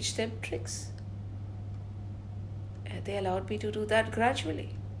and teach them tricks. And they allowed me to do that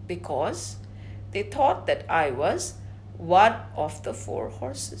gradually because they thought that I was one of the four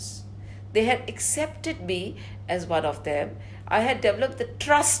horses. They had accepted me as one of them. I had developed the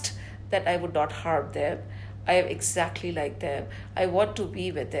trust that I would not harm them. I am exactly like them. I want to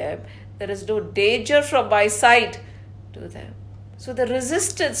be with them. There is no danger from my side to them. So the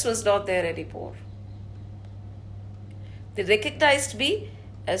resistance was not there anymore. They recognized me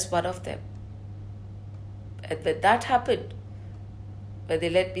as one of them. And when that happened, when they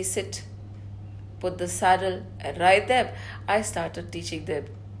let me sit, put the saddle and ride them, I started teaching them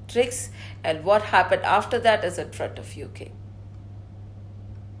tricks. And what happened after that is in front of you, King.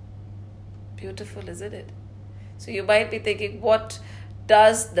 Beautiful, isn't it? So you might be thinking, what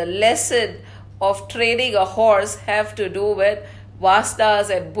does the lesson of training a horse have to do with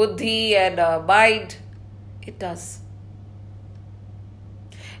vasanas and buddhi and mind? It does.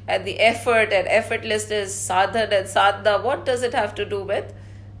 And the effort and effortlessness, sadhana and sadhana, what does it have to do with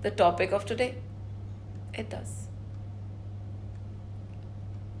the topic of today? It does.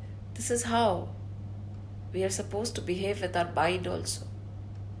 This is how we are supposed to behave with our mind also.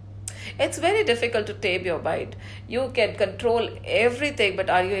 It's very difficult to tame your mind. You can control everything, but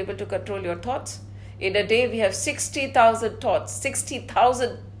are you able to control your thoughts? In a day, we have 60,000 thoughts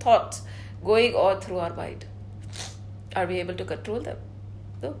going on through our mind. Are we able to control them?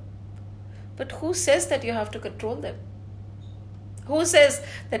 No. But who says that you have to control them? Who says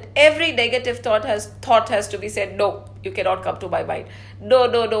that every negative thought has to be said, no, you cannot come to my mind.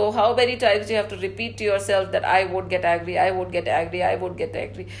 No. How many times do you have to repeat to yourself that I won't get angry, I won't get angry, I won't get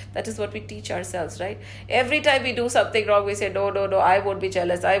angry? That is what we teach ourselves, right? Every time we do something wrong, we say, no, I won't be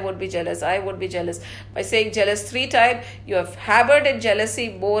jealous, I won't be jealous, I won't be jealous. By saying jealous 3 times, you have hammered in jealousy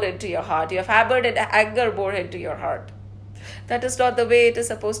more into your heart. You have hammered in anger more into your heart. That is not the way it is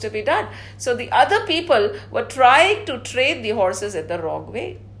supposed to be done. So the other people were trying to train the horses in the wrong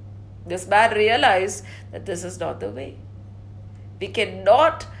way. This man realized that this is not the way. We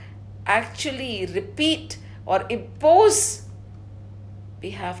cannot actually repeat or impose.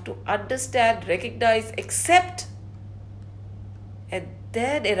 We have to understand, recognize, accept, and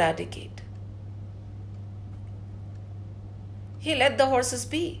then eradicate. He let the horses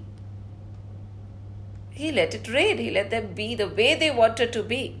be. He let it rain. He let them be the way they wanted to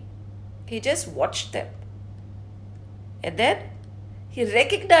be. He just watched them. And then he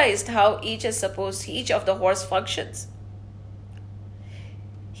recognized how each of the horse functions.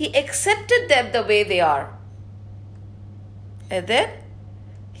 He accepted them the way they are. And then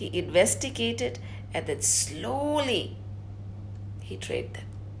he investigated and then slowly he trained them.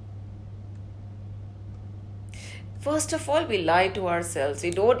 First of all, we lie to ourselves.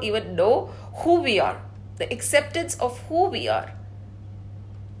 We don't even know who we are. The acceptance of who we are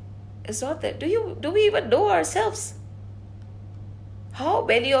is not there. Do we even know ourselves? How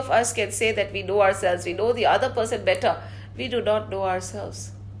many of us can say that we know ourselves? We know the other person better. We do not know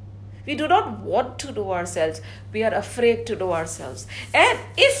ourselves. We do not want to know ourselves. We are afraid to know ourselves. And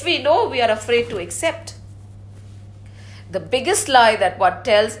if we know, we are afraid to accept. The biggest lie that one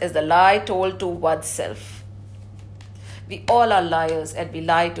tells is the lie told to oneself. We all are liars, and we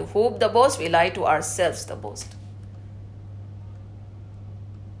lie to whom the most? We lie to ourselves the most.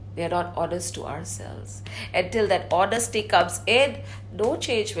 We are not honest to ourselves. Until that honesty comes in, no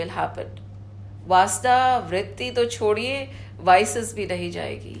change will happen. Vasna, vritti to chhodiye, vices bhi nahi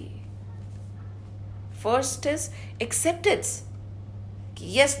jayegi. First is acceptance.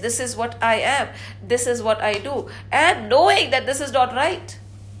 Yes, this is what I am. This is what I do. And knowing that this is not right.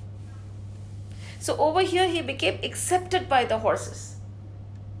 So over here, he became accepted by the horses.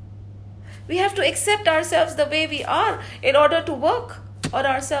 We have to accept ourselves the way we are in order to work on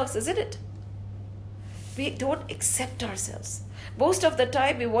ourselves, isn't it? We don't accept ourselves. Most of the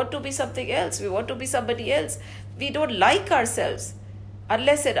time, we want to be something else. We want to be somebody else. We don't like ourselves.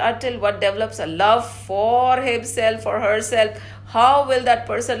 Unless and until one develops a love for himself or herself, how will that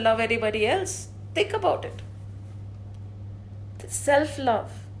person love anybody else? Think about it.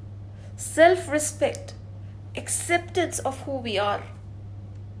 Self-love, self-respect, acceptance of who we are,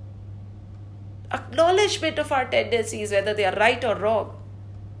 acknowledgement of our tendencies, whether they are right or wrong,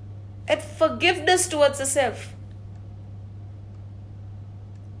 and forgiveness towards the self.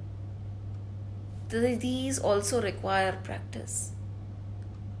 These also require practice.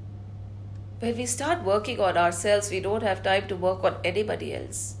 When we start working on ourselves, we don't have time to work on anybody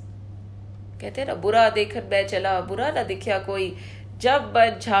else. कहते हैं ना, बुरा देखन मैं चला, बुरा ना दिखा कोई, जब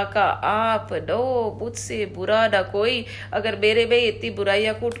मन झाका आप नो, मुझसे बुरा ना कोई. अगर मेरे में इतनी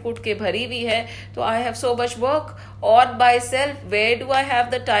बुराइयां कूट कूट के भरी हुई है, तो I have so much work on myself. Where do I have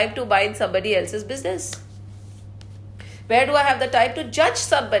the time to mind somebody else's business? Where do I have the time to judge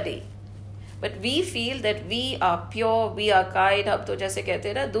somebody? But we feel that we are pure, we are kind. हम तो जैसे कहते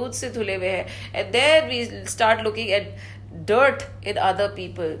हैं ना, दूध से धुले हुए हैं. And then we start looking at dirt in other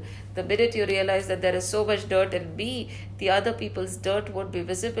people. The minute you realize that there is so much dirt in me, the other people's dirt won't be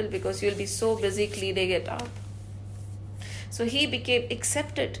visible because you'll be so busy cleaning it up. So he became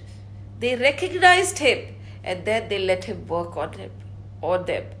accepted. They recognized him and then they let him work on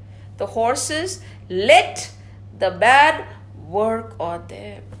them. The horses let the man work on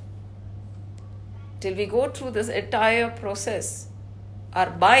them. Till we go through this entire process,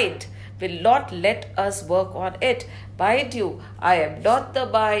 our mind will not let us work on it. Mind you, I am not the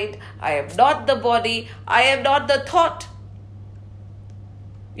mind, I am not the body, I am not the thought.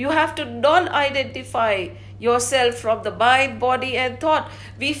 You have to non-identify yourself from the mind, body and thought.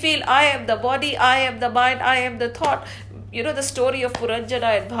 We feel I am the body, I am the mind, I am the thought. You know, the story of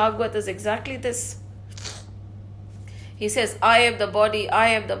Puranjana and Bhagavad is exactly this. He says, I am the body, I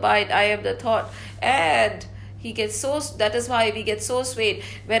am the mind, I am the thought. And that is why we get so swayed.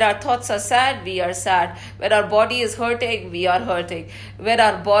 When our thoughts are sad, we are sad. When our body is hurting, we are hurting. When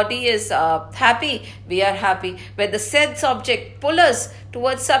our body is happy, we are happy. When the sense object pulls us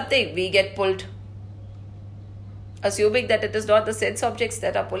towards something, we get pulled. Assuming that it is not the sense objects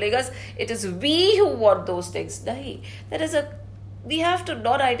that are pulling us, it is we who want those things. Nahi. We have to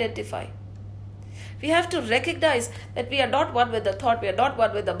not identify. We have to recognize that we are not one with the thought, we are not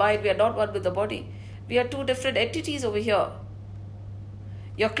one with the mind, we are not one with the body. We are two different entities over here.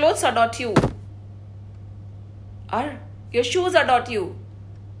 Your clothes are not you. Your shoes are not you.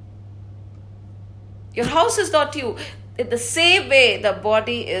 Your house is not you. In the same way, the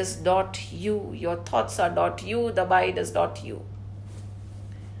body is not you. Your thoughts are not you. The mind is not you.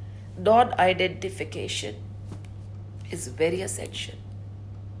 Non-identification is very essential.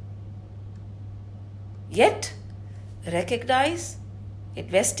 Yet, recognize,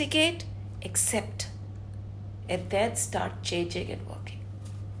 investigate, accept, and then start changing and working.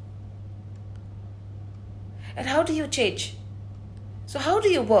 And how do you change? So how do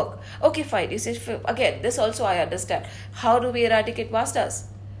you work? Okay, fine. You say, again, this also I understand. How do we eradicate vastas?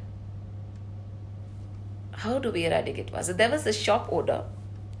 How do we eradicate vastas? There was a shop owner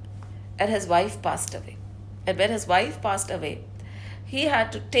and his wife passed away. And when his wife passed away, he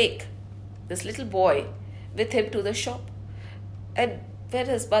had to take this little boy with him to the shop. And when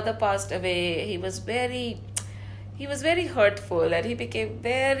his mother passed away, he was very hurtful and he became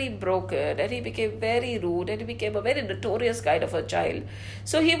very broken and he became very rude and he became a very notorious kind of a child.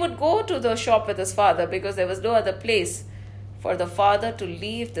 So he would go to the shop with his father because there was no other place for the father to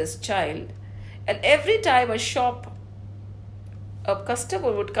leave this child. And every time a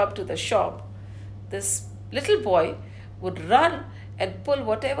customer would come to the shop, this little boy would run and pull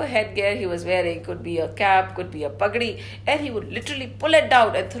whatever headgear he was wearing, could be a cap, could be a pagdi, and he would literally pull it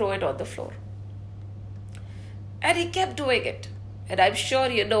down and throw it on the floor. And he kept doing it. And I'm sure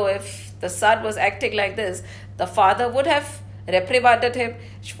you know, if the son was acting like this, the father would have reprimanded him,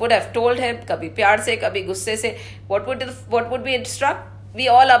 would have told him, kabhi pyar se, kabhi gusse se. What would we instruct? We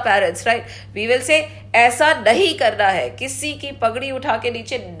all are parents, right? We will say, ऐसा नहीं करना है, किसी की पगड़ी उठा के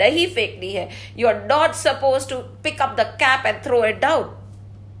नीचे नहीं फेंकनी है. You are not supposed to pick up the cap and throw it down.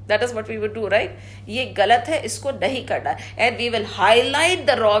 That is what we would do, right? ये गलत है, इसको नहीं करना है. And we will highlight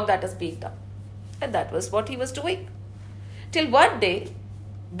the wrong that is being done. And that was what he was doing. Till one day,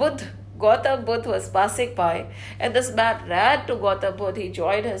 Gautam Buddha was passing by, and this man ran to Gautam Buddha. He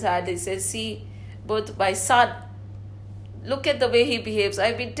joined his hand. He said, see, Buddha, my son, look at the way he behaves.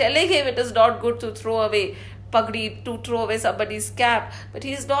 I've been telling him it is not good to throw away pagdi to throw away somebody's cap, but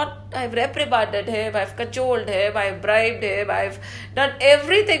he's not. I've reprimanded him, I've cajoled him, I've bribed him, I've done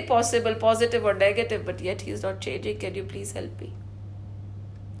everything possible, positive or negative, but yet he's not changing. Can you please help me?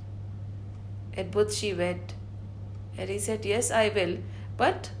 And Budji went and he said, yes, I will,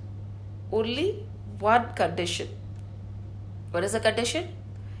 but only one condition. What is the condition?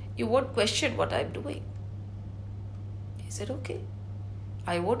 You won't question what I'm doing. He said, okay,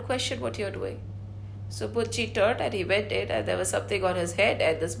 I won't question what you're doing. So Budji turned and he went in, and there was something on his head,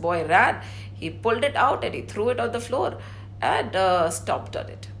 and this boy ran. He pulled it out and he threw it on the floor and stomped on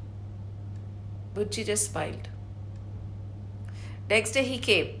it. Budji just smiled. Next day he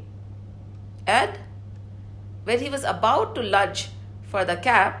came, and when he was about to lunge for the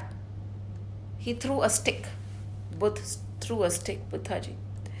cap, he threw a stick. Buddha threw a stick, Buddhaji.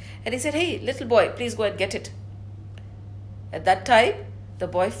 And he said, hey, little boy, please go and get it. At that time, the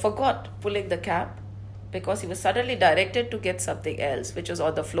boy forgot pulling the cap because he was suddenly directed to get something else, which was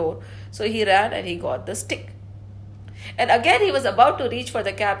on the floor. So he ran and he got the stick. And again, he was about to reach for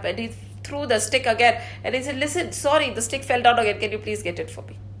the cap, and he threw the stick again. And he said, listen, sorry, the stick fell down again. Can you please get it for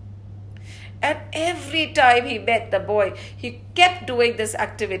me? And every time he met the boy, he kept doing this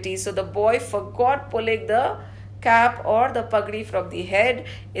activity. So the boy forgot pulling the cap or the pagdi from the head.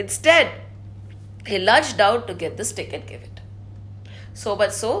 Instead, he lunged down to get the stick and give it. So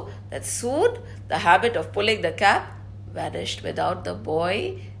much so that soon the habit of pulling the cap vanished without the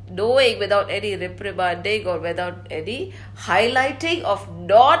boy knowing, without any reprimanding or without any highlighting of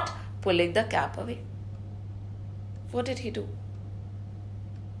not pulling the cap away. What did he do?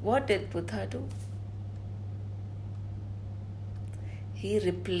 What did Buddha do? He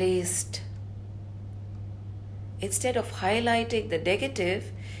replaced. Instead of highlighting the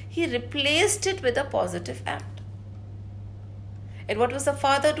negative, he replaced it with a positive act. And what was the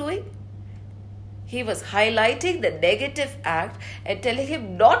father doing? He was highlighting the negative act and telling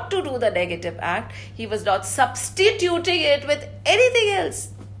him not to do the negative act. He was not substituting it with anything else.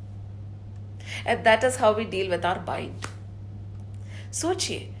 And that is how we deal with our mind.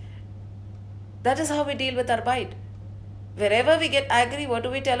 Sochiye. That is how we deal with our mind. Wherever we get angry, what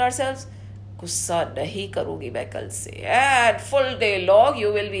do we tell ourselves? Gussa nahi karungi main kal se. And full day long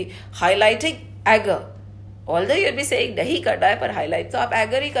you will be highlighting anger. Although you will be saying nahi karna hai, par highlight to aap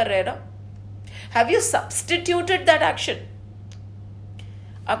anger hi kar rahe na. Have you substituted that action?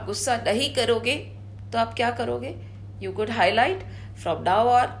 आप गुस्सा नहीं करोगे तो आप क्या करोगे? You could highlight, from now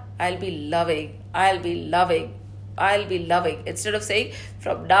on I'll be loving, I'll be loving, I'll be loving. Instead of saying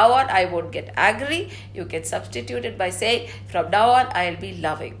from now on I won't get angry, you can substitute it by saying from now on I'll be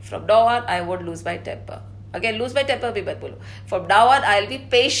loving, from now on I won't lose my temper. Again, lose my temper bhi mat bolo. From now on I'll be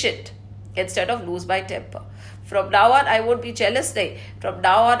patient instead of lose my temper. From now on I won't be jealous. From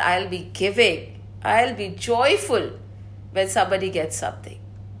now on I'll be giving, I'll be joyful when somebody gets something.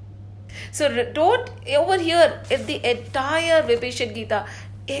 So don't, over here in the entire Vibhishan Gita,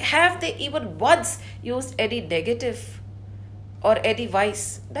 have they even once used any negative or any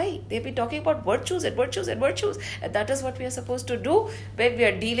vice? No, they've been talking about virtues and virtues and virtues. And that is what we are supposed to do when we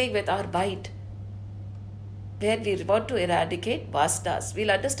are dealing with our mind. When we want to eradicate vasanas.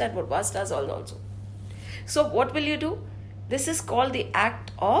 We'll understand what vasanas are also. So what will you do? This is called the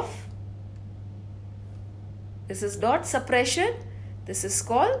act of, this is not suppression, this is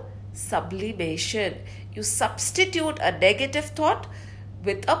called sublimation. You substitute a negative thought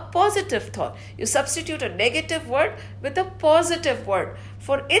with a positive thought. You substitute a negative word with a positive word.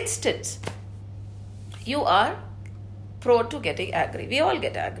 For instance, you are prone to getting angry. We all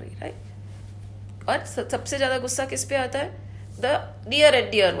get angry, right? और सबसे ज़्यादा गुस्सा किस पे आता है? The near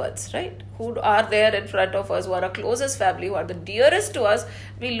and dear ones, right? Who are there in front of us, who are our closest family, who are the dearest to us,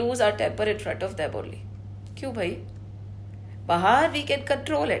 we lose our temper in front of them only. क्यों भाई? Bahar we can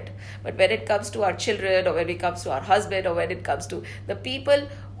control it. But when it comes to our children, or when it comes to our husband, or when it comes to the people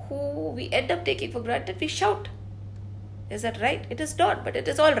who we end up taking for granted, we shout. Is that right? It is not, but it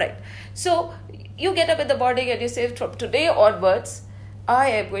is all right. So you get up in the morning and you say, from today onwards, I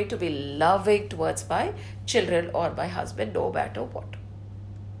am going to be loving towards my children or my husband no matter what.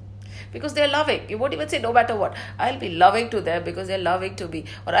 Because they are loving. You won't even say no matter what. I'll be loving to them because they are loving to me.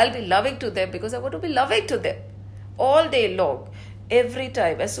 Or I'll be loving to them because I want to be loving to them. All day long, every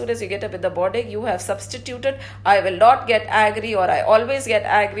time, as soon as you get up in the morning, you have substituted I will not get angry, or I always get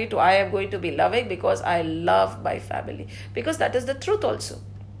angry, to I am going to be loving because I love my family. Because that is the truth also.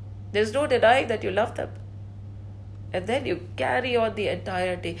 There's no denying that you love them. And then you carry on the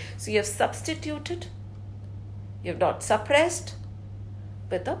entire day. So you have substituted, you have not suppressed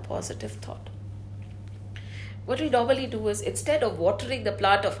with a positive thought. what we normally do is, instead of watering the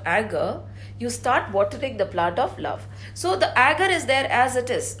plant of anger, you start watering the plant of love. So the anger is there as it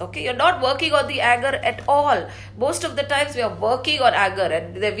is. Okay, you're not working on the anger at all. Most of the times we are working on anger,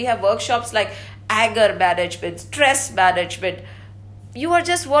 and then we have workshops like anger management, stress management. You are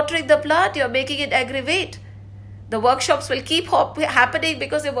just watering the plant, you're making it aggravate. The workshops will keep happening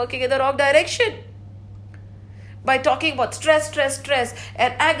because you're working in the wrong direction. By talking about stress,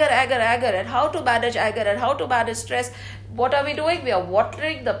 and anger, and how to manage anger and how to manage stress, what are we doing? We are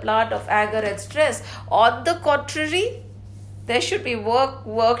watering the plant of anger and stress. On the contrary, there should be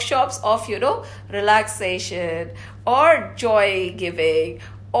workshops of, relaxation or joy giving,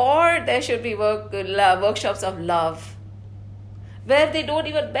 or there should be workshops of love, where they don't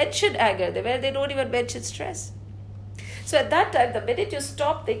even mention anger, where they don't even mention stress. So at that time, the minute you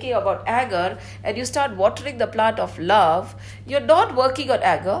stop thinking about anger and you start watering the plant of love, you're not working on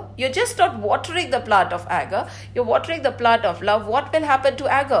anger. You're just not watering the plant of anger. You're watering the plant of love. What will happen to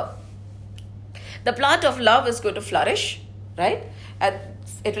anger? The plant of love is going to flourish, right? And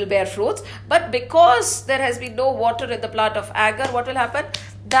it will bear fruits. But because there has been no water in the plant of anger, what will happen?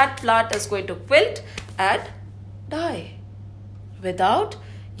 That plant is going to wilt and die without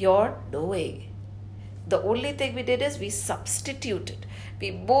your knowing. The only thing we did is we substituted.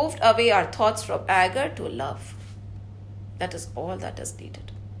 We moved away our thoughts from anger to love. That is all that is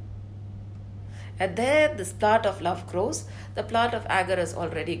needed. And then this plant of love grows. The plant of anger is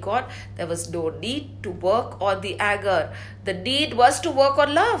already gone. There was no need to work on the anger. The need was to work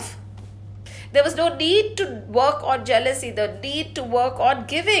on love. There was no need to work on jealousy. The need to work on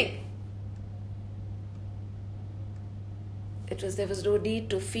giving. There was no need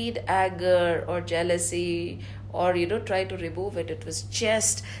to feed anger or jealousy or, try to remove it. It was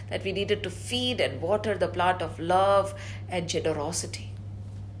just that we needed to feed and water the plant of love and generosity.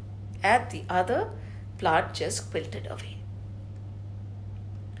 And the other plant just wilted away.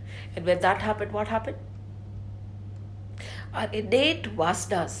 And when that happened, what happened? Our innate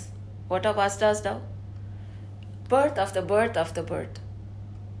vasanas. What are vasanas now? Birth after birth after birth.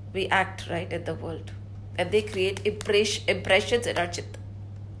 We act, right, in the world. And they create impressions in our chitta.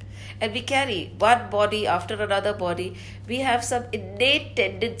 And we carry one body after another body. We have some innate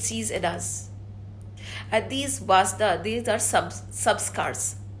tendencies in us. And these vasana, these are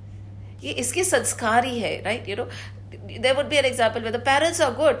samskars. ये इसके संस्कार ही है, right? There would be an example where the parents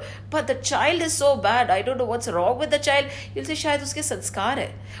are good, but the child is so bad. I don't know what's wrong with the child. You'll say, शायद उसके संस्कार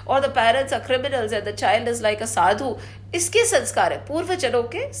है. Or the parents are criminals and the child is like a sadhu. इसके संस्कार है. पूर्व जन्म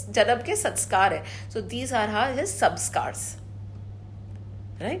के संस्कार है. So these are his samskars.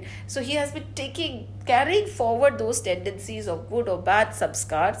 Right? So he has been carrying forward those tendencies of good or bad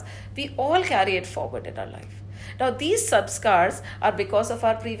samskars. We all carry it forward in our life. Now these samskars are because of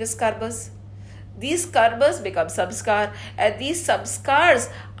our previous karmas. These karmas become samskar, and these samskars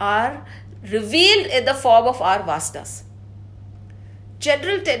are revealed in the form of our vasanas.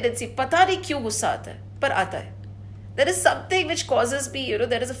 General tendency, pata nahi kyun gussa aata hai, par aata hai. There is something which causes me,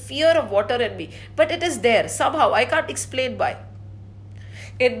 there is a fear of water in me, but it is there somehow. I can't explain why.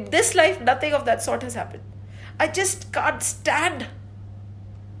 In this life, nothing of that sort has happened. I just can't stand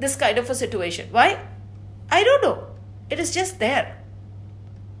this kind of a situation. Why? I don't know. It is just there.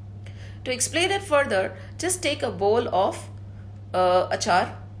 To explain it further, just take a bowl of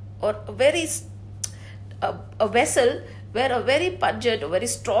achar or a vessel where a very pungent or very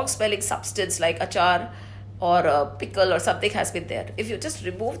strong smelling substance like achar or a pickle or something has been there. If you just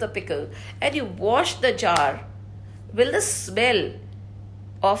remove the pickle and you wash the jar, will the smell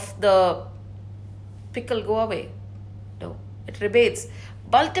of the pickle go away? No, it remains.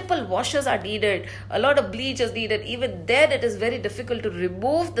 Multiple washes are needed. A lot of bleach is needed. Even then, it is very difficult to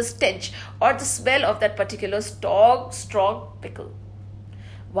remove the stench or the smell of that particular strong pickle.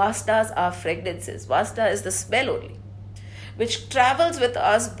 Vasanas are fragrances. Vasana is the smell only, which travels with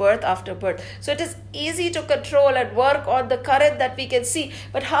us birth after birth. So it is easy to control and work on the current that we can see.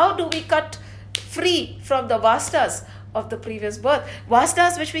 But how do we cut free from the vasanas of the previous birth?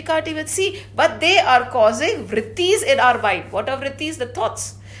 Vasanas which we can't even see, but they are causing vrittis in our mind. What are vrittis? The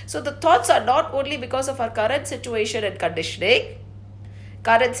thoughts. So the thoughts are not only because of our current situation and conditioning.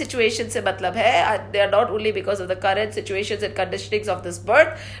 Current situation se matlab hai, they are not only because of the current situations and conditionings of this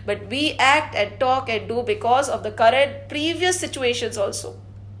birth, but we act and talk and do because of the current previous situations also,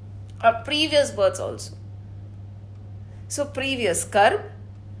 our previous births also. So previous karma,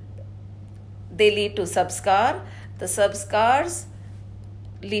 they lead to samskar. The samskars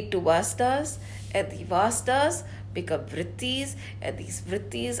lead to vasanas, and the vasanas become vrittis, and these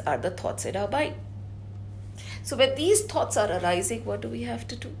vrittis are the thoughts in our mind. So when these thoughts are arising, what do we have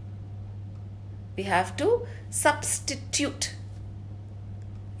to do? We have to substitute.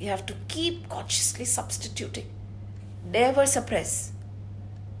 You have to keep consciously substituting. Never suppress.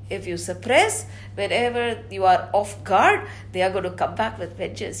 If you suppress, whenever you are off guard, they are going to come back with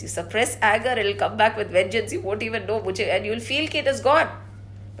vengeance. You suppress anger, it will come back with vengeance. You won't even know, and you will feel it is gone.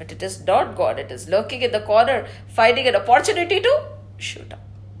 But it is not gone. It is lurking in the corner, finding an opportunity to shoot up.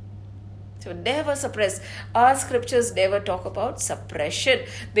 So never suppress. Our scriptures never talk about suppression.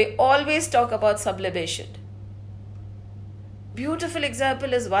 They always talk about sublimation. Beautiful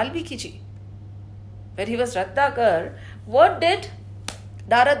example is Valmiki ji. When he was Ratnakar, what did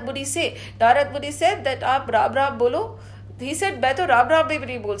Narad Muni say? Narad Muni said that aap Ram Ram bolo. He said, मैं तो Ram Ram भी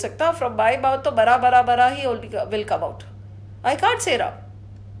नहीं बोल सकता. From my mouth तो bara bara bara he will come out. I can't say Ram.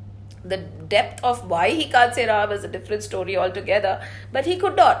 The depth of why he can't say Ram is a different story altogether. But he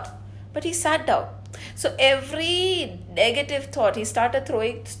could not. But he sat down. So every negative thought, he started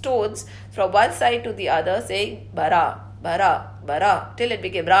throwing stones from one side to the other, saying bara, bara, bara, till it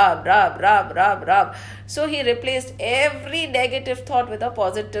became Ram, Ram, Ram, Ram, Ram. So he replaced every negative thought with a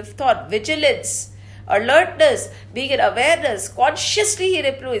positive thought. Vigilance, alertness, being in awareness. Consciously he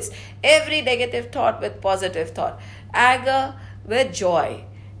replaced every negative thought with positive thought. Anger with joy.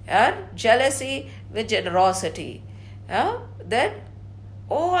 And jealousy with generosity. Then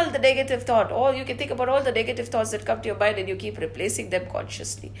all the negative thought, you can think about all the negative thoughts that come to your mind and you keep replacing them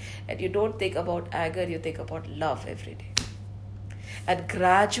consciously. And you don't think about anger, you think about love every day. And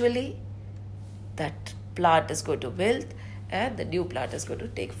gradually, that plant is going to wilt and the new plant is going to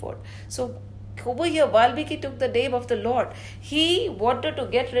take forth. So over here, Valmiki took the name of the Lord. He wanted to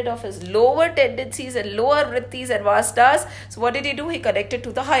get rid of his lower tendencies and lower vrittis and vasanas. So what did he do? He connected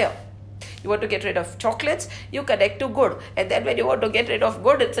to the higher. You want to get rid of chocolates, you connect to good. And then when you want to get rid of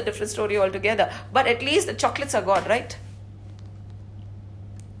good, it's a different story altogether. But at least the chocolates are gone, right?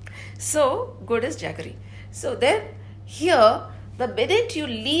 So, good is jaggery. So then, here, the minute you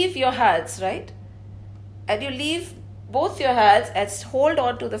leave your hands, right? And you leave both your hands and hold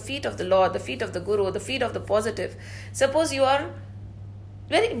on to the feet of the Lord, the feet of the Guru, the feet of the positive. Suppose you are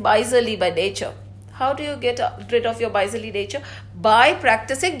very miserly by nature. How do you get rid of your miserly nature? By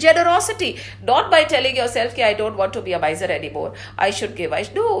practicing generosity. Not by telling yourself, I don't want to be a miser anymore. I should give.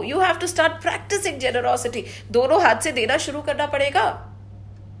 No, you have to start practicing generosity. दोनों हाथ से देना शुरू करना पड़ेगा.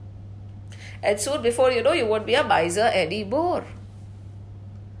 And soon, before you know, you won't be a miser anymore.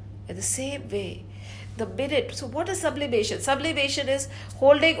 In the same way, the minute. So what is sublimation? Sublimation is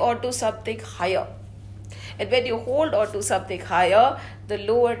holding on to something higher. And when you hold on to something higher, the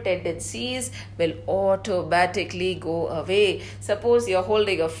lower tendencies will automatically go away. Suppose you're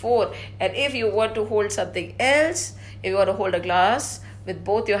holding a phone, and if you want to hold something else, if you want to hold a glass with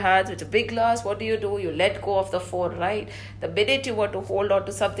both your hands, with a big glass, what do? You let go of the phone, right? The minute you want to hold on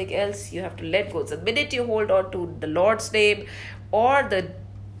to something else, you have to let go. So the minute you hold on to the Lord's name or the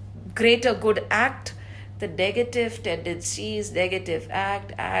greater good act, the negative tendencies, negative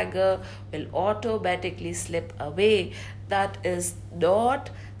act, anger will automatically slip away. That is not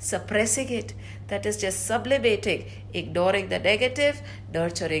suppressing it. That is just sublimating, ignoring the negative,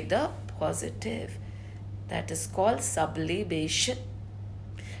 nurturing the positive. That is called sublimation.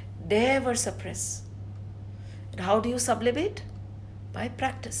 Never suppress. And how do you sublimate? By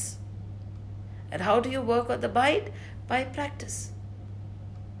practice. And how do you work on the mind? By practice.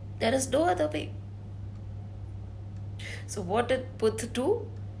 There is no other way. So what did Buddha do?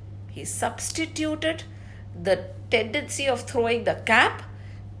 He substituted the tendency of throwing the cap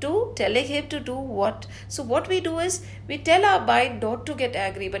to telling him to do what. So what we do is, we tell our mind not to get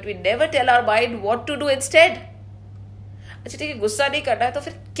angry, but we never tell our mind what to do instead. अच्छा ठीक है, गुस्सा नहीं करना है तो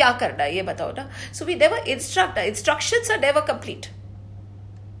फिर क्या करना है ये बताओ ना. So we never instruct. Our instructions are never complete.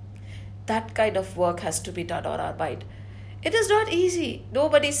 That kind of work has to be done on our mind. It is not easy.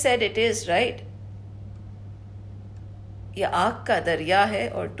 Nobody said it is, right? ये आग का दरिया है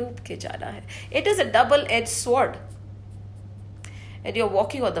और डूब के जाना है. It is a double-edged sword. And you're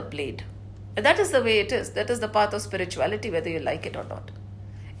walking on the blade. And that is the way it is. That is the path of spirituality, whether you like it or not.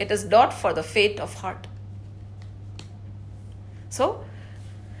 It is not for the faint of heart. So,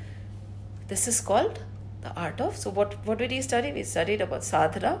 this is called the art of. So, what did we study? We studied about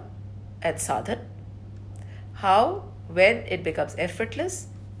sadhana and sadhan. How, when it becomes effortless,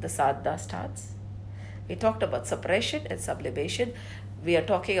 the sadhana starts. We talked about suppression and sublimation. We are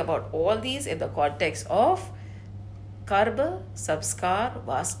talking about all these in the context of karma, samskar,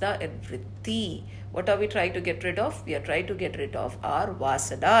 vasana and vritti. What are we trying to get rid of? We are trying to get rid of our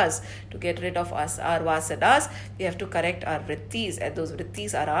vasanas. To get rid of our vasanas, we have to correct our vrittis, and those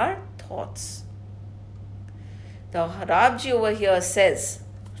vrittis are our thoughts. Now, Ramji over here says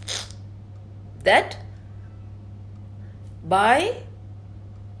that my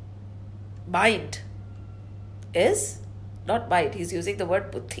mind is not mind, he's using the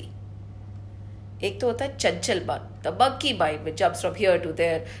word buddhi. एक तो होता है चंचल मन, the monkey mind which jumps from here to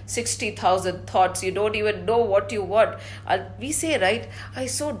there, 60,000 thoughts, you don't even know what you want. And we say, right, I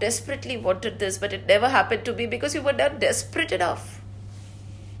so desperately wanted this, but it never happened to me because you were not desperate enough.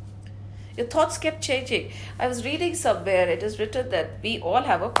 Your thoughts kept changing. I was reading somewhere, it is written that we all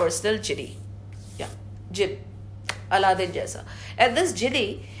have a personal genie. Yeah, jinn. Aladdin jaisa. And this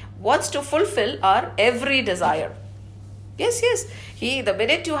genie wants to fulfill our every desire. Yes. The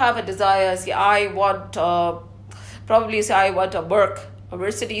minute you have a desire, say, I want, probably say, I want a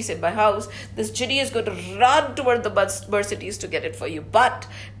Mercedes in my house, this genie is going to run toward the Mercedes to get it for you. But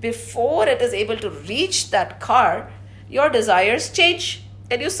before it is able to reach that car, your desires change.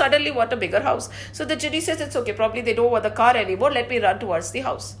 And you suddenly want a bigger house. So the genie says, it's okay, probably they don't want the car anymore, let me run towards the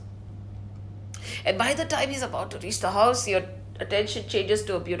house. And by the time he's about to reach the house, your attention changes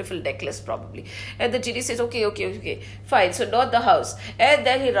to a beautiful necklace probably. And the genie says, okay, fine, so not the house. And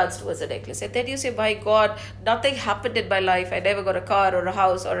then he runs towards the necklace. And then you say, my God, nothing happened in my life. I never got a car or a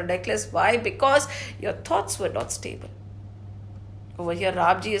house or a necklace. Why? Because your thoughts were not stable. Over here,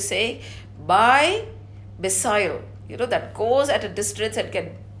 Ramji is saying, my missile, that goes at a distance and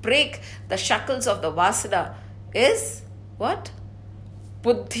can break the shackles of the vasana is what?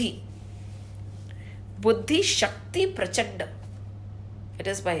 Buddhi. Buddhi Shakti Prachanda. It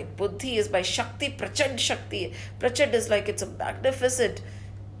is by Buddhi, is by Shakti, Prachand Shakti. Prachand is like it's a magnificent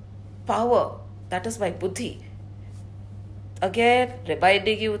power. That is by Buddhi. Again,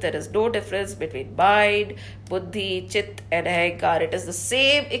 reminding you there is no difference between mind, Buddhi, Chit and Ahankar. It is the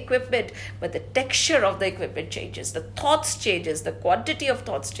same equipment, but the texture of the equipment changes. The thoughts changes. The quantity of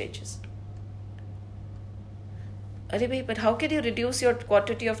thoughts changes. But how can you reduce your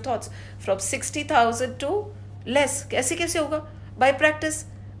quantity of thoughts from 60,000 to less? कैसे होगा? By practice.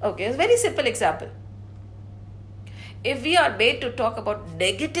 Okay, a very simple example. If we are made to talk about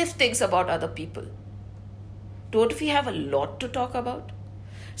negative things about other people, don't we have a lot to talk about?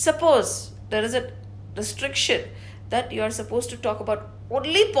 Suppose there is a restriction that you are supposed to talk about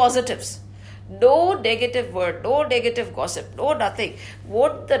only positives. No negative word, no negative gossip, no nothing.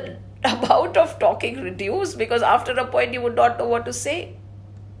 Won't the amount of talking reduce? Because after a point you would not know what to say.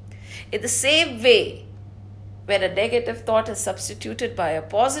 In the same way, when a negative thought is substituted by a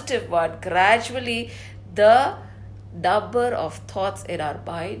positive one, gradually the number of thoughts in our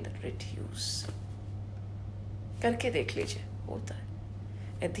mind reduce. करके देख लीजिए, होता है.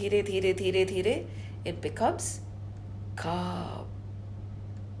 And धीरे it becomes calm.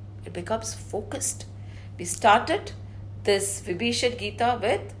 It becomes focused. We started this Vibhishan Gita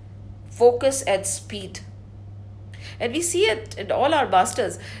with focus and speed. And we see it in all our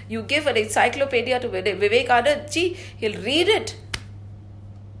masters. You give an encyclopedia to Vivekananda ji, he'll read it.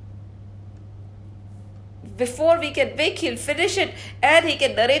 Before we can wake, he'll finish it and he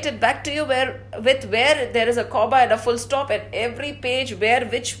can narrate it back to you where there is a comma and a full stop and every page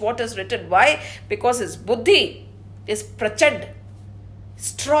what is written. Why? Because his buddhi is prachand,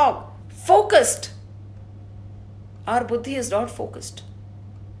 strong, focused. Our buddhi is not focused.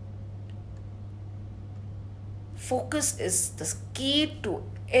 Focus is the key to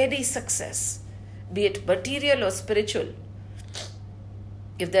any success, be it material or spiritual.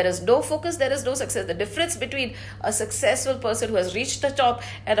 If there is no focus, there is no success. The difference between a successful person who has reached the top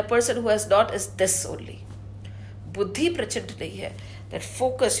and a person who has not is this only. Buddhi prachand nahi hai. That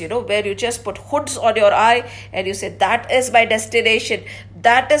focus, where you just put hoods on your eye and you say, that is my destination.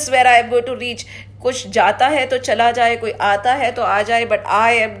 That is where I am going to reach. Kuch jata hai to chala jaye, koi aata hai to aa jaye, but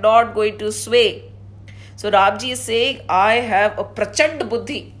I am not going to sway. So Ramji is saying, I have a prachand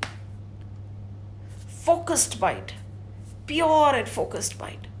buddhi. Focused mind. Pure and focused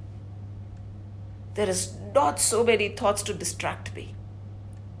mind. There is not so many thoughts to distract me.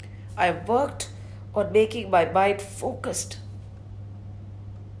 I have worked on making my mind focused.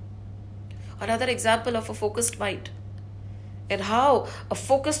 Another example of a focused mind and how a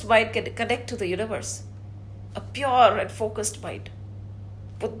focused mind can connect to the universe. A pure and focused mind.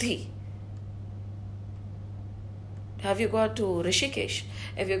 Buddhi. Have you gone to Rishikesh?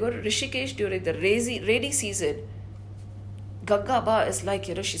 If you go to Rishikesh during the rainy season, Ganga Ma is like,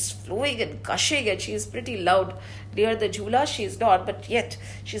 she's flowing and gushing and she is pretty loud. Near the Jhula, she is not, but yet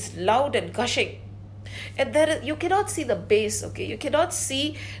she's loud and gushing. And you cannot see the base, okay? You cannot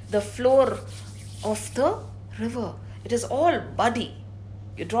see the floor of the river. It is all muddy.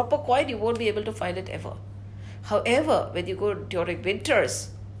 You drop a coin, you won't be able to find it ever. However, when you go during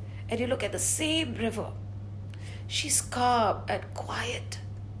winters and you look at the same river, she's calm and quiet.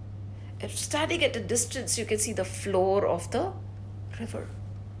 If standing at a distance, you can see the floor of the river.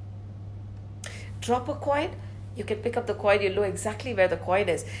 Drop a coin, you can pick up the coin, you know exactly where the coin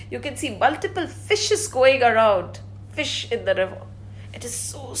is. You can see multiple fishes going around, fish in the river. It is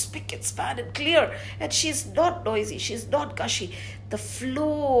so spick and span and clear, and she's not noisy, she's not gushy. The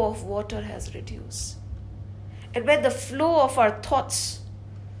flow of water has reduced. And when the flow of our thoughts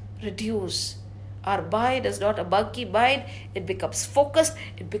reduce, our mind is not a monkey mind, it becomes focused,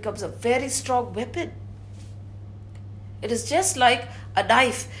 it becomes a very strong weapon. It is just like a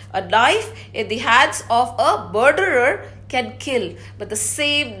knife. A knife in the hands of a murderer can kill, but the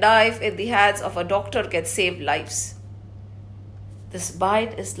same knife in the hands of a doctor can save lives. This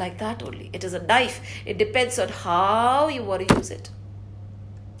mind is like that only. It is a knife. It depends on how you want to use it,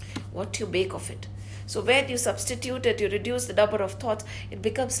 what you make of it. So when you substitute it, you reduce the number of thoughts, it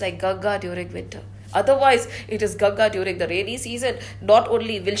becomes like Ganga during winter. Otherwise, it is Ganga during the rainy season. Not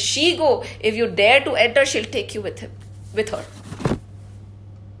only will she go, if you dare to enter, she'll take you with her.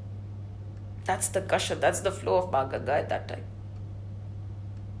 That's the Kasha, that's the flow of Ma Ganga at that time.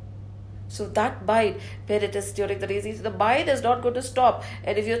 So that mind, when it is during the rainy season, the mind is not going to stop.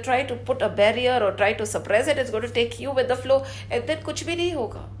 And if you try to put a barrier or try to suppress it, it's going to take you with the flow, and then कुछ भी नहीं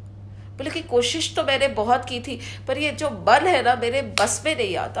होगा. बोले कि कोशिश तो मैंने बहुत की थी, पर ये जो मन है ना, मेरे बस में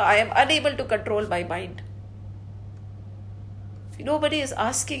नहीं आता. I am unable to control my mind. Nobody is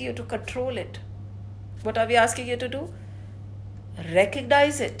asking you to control it. What are we asking you to do?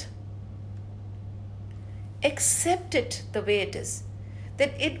 Recognize it. Accept it the way it is.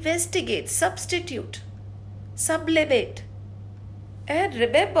 Then investigate, substitute, sublimate. And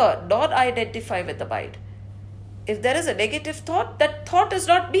remember, not identify with the mind. If there is a negative thought, that thought is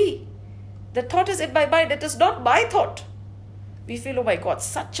not me. The thought is in my mind. It is not my thought. We feel, oh my God,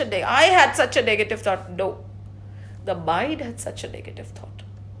 I had such a negative thought. No. The mind had such a negative thought.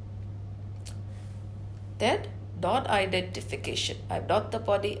 Then, non-identification. I'm not the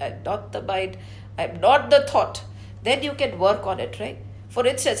body. I'm not the mind. I'm not the thought. Then you can work on it, right? For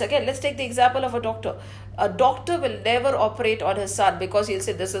instance, again, let's take the example of a doctor. A doctor will never operate on his son because he'll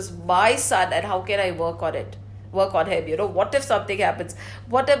say, this is my son and how can I work on it? Work on him, what if something happens?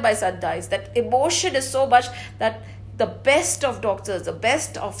 What if my son dies? That emotion is so much that the best of doctors, the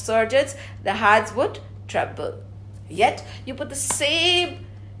best of surgeons, the hands would tremble. Yet, you put the same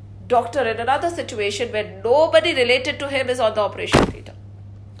doctor in another situation where nobody related to him is on the operation theatre,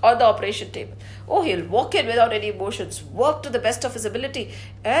 on the operation table. Oh, he'll walk in without any emotions, work to the best of his ability,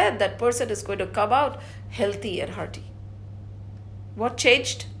 and that person is going to come out healthy and hearty. What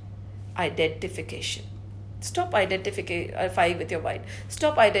changed? Identification. Stop identifying with your mind.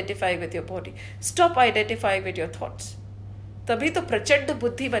 Stop identifying with your body. Stop identifying with your thoughts. तभी तो प्रचंड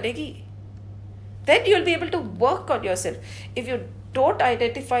बुद्धि बनेगी. Then you'll be able to work on yourself. If you don't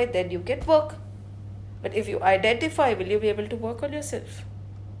identify, then you can work. But if you identify, will you be able to work on yourself?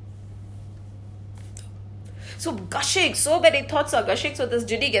 So gushing, so many thoughts are gushing, so this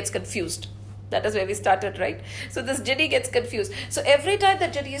Ginny gets confused. That is where we started, right? So this Ginny gets confused. So every time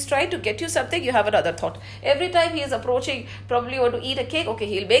that Ginny is trying to get you something, you have another thought. Every time he is approaching, probably you want to eat a cake, okay,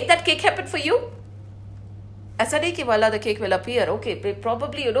 he'll make that cake happen for you. ऐसा नहीं कि वाला the cake will appear. Okay,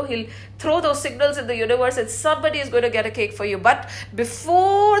 probably, he'll throw those signals in the universe and somebody is going to get a cake for you. But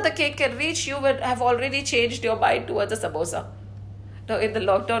before the cake can reach, you would have already changed your mind towards a samosa. Now, in the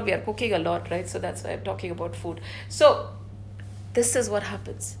lockdown, we are cooking a lot, right? So that's why I'm talking about food. So, this is what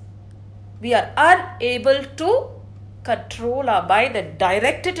happens. We are unable to control our mind and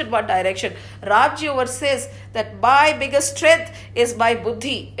direct it in one direction. Ramji over says that my biggest strength is my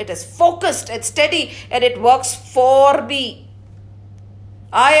buddhi. It is focused and steady and it works for me.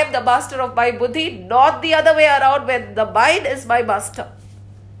 I am the master of my buddhi, not the other way around when the mind is my master.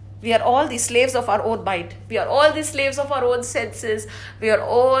 We are all the slaves of our own mind. We are all the slaves of our own senses. We are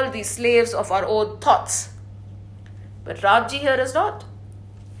all the slaves of our own thoughts. But Ramji here is not.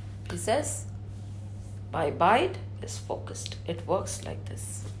 He says, my mind is focused. It works like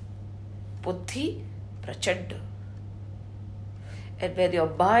this. Buddhi prachanda. And when your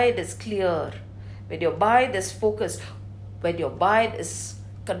mind is clear, when your mind is focused, when your mind is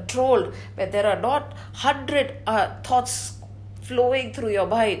controlled, when there are not 100 thoughts flowing through your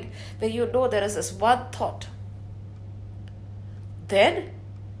mind, when you know there is this one thought, then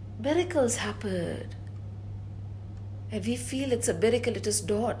miracles happen. And we feel it's a miracle. It is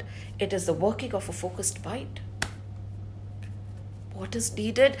not. It is the working of a focused mind. What is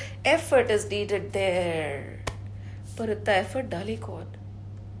needed? Effort is needed there. But itna effort dali kaun?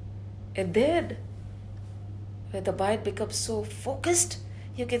 And then, when the mind becomes so focused,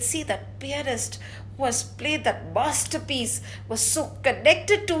 You can see that pianist who has played that masterpiece was so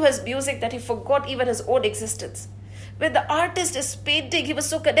connected to his music that he forgot even his own existence. When the artist is painting, he was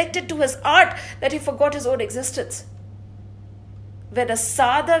so connected to his art that he forgot his own existence. When a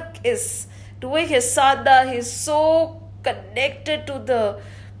sadhak is doing his sadhana, he is so connected to the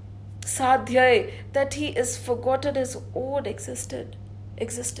sadhyay that he is forgotten his own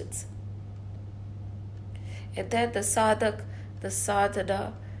existence. And then the sadhak, the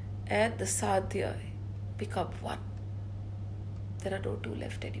sadhana, and the sadhyay become one. There are no two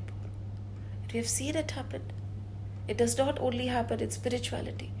left anymore. And we have seen it happen. It does not only happen in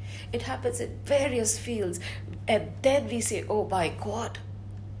spirituality. It happens in various fields. And then we say, oh my God,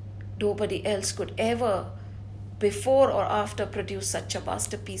 nobody else could ever, before or after, produce such a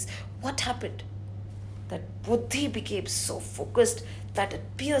masterpiece. What happened? That buddhi became so focused that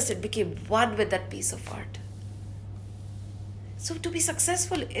it became one with that piece of art. So to be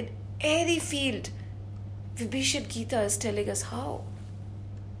successful in any field, Vibhishan Gita is telling us how.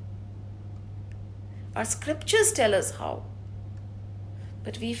 Our scriptures tell us how.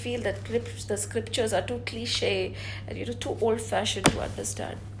 But we feel that the scriptures are too cliche and too old-fashioned to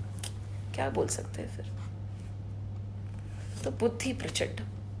understand. क्या बोल सकते हैं फिर? तो बुद्धि प्रचंड.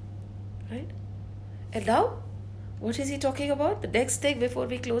 Right? And now, what is he talking about? The next thing before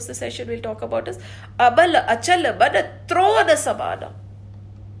we close the session we'll talk about is Abal Achal Mana Trona Samana.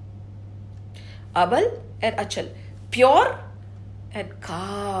 Abal and Achal. Pure and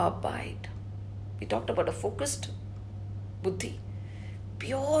calm mind. We talked about a focused buddhi.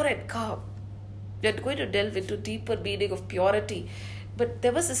 Pure and calm. We're going to delve into deeper meaning of purity. But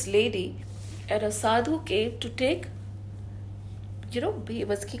there was this lady and a sadhu came to take, he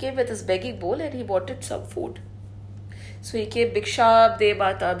came with his begging bowl and he wanted some food. So he came, Bhiksham de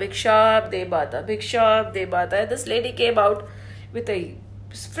Mata, Bhiksham de Mata, Bhiksham de Mata. And this lady came out with a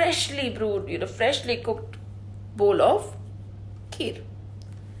freshly brewed, freshly cooked bowl of kheer.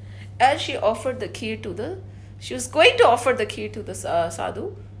 And she offered the kheer she was going to offer the kheer to the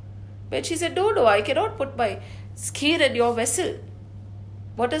sadhu. But she said, no, I cannot put my kheer in your vessel.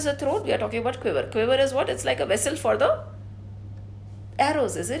 What is a throne? We are talking about quiver. Quiver is what? It's like a vessel for the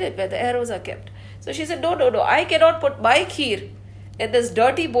arrows, isn't it? Where the arrows are kept. So she said, no, I cannot put my kheer in this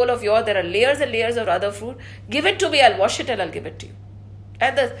dirty bowl of yours. There are layers and layers of other fruit. Give it to me, I'll wash it and I'll give it to you.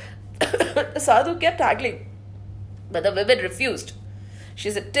 And the sadhu kept haggling. But the women refused. She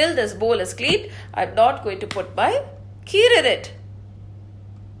said, till this bowl is clean, I'm not going to put my kheer in it.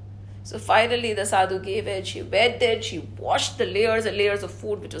 So finally the sadhu gave in. She went in, she washed the layers and layers of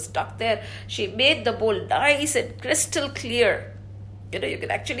food which was stuck there. She made the bowl nice and crystal clear. You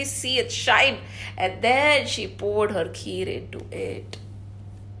can actually see it shine. And then she poured her kheer into it.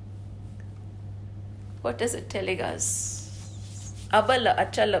 What is it telling us? Abala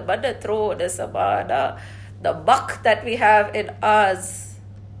achala mana trona samana. The muck that we have in us.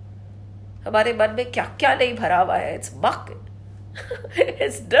 हमारे मन में क्या क्या नहीं भरा हुआ है. It's muck.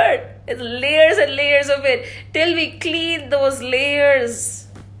 It's dirt. It's layers and layers of it. Till we clean those layers,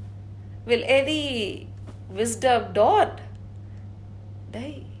 will any wisdom dawn?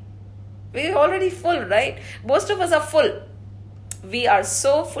 No. We're already full, right? Most of us are full. We are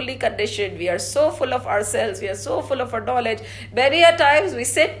so fully conditioned. We are so full of ourselves. We are so full of our knowledge. Many a times we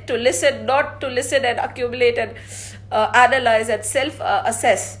sit to listen, not to listen and accumulate and analyze and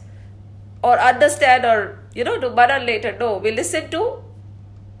self-assess or understand or, to manan later. No, we listen to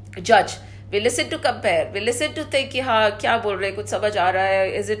judge. We listen to compare. We listen to think, हाँ, क्या बोल रहे, कुछ समझ आ रहा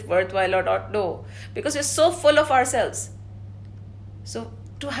है, is it worthwhile or not? No. Because we're so full of ourselves. So,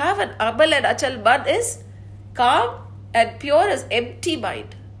 to have an Abal and Achal man is calm and pure as empty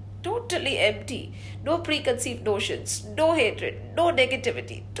mind. Totally empty. No preconceived notions. No hatred. No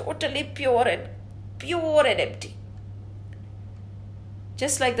negativity. Totally pure and empty.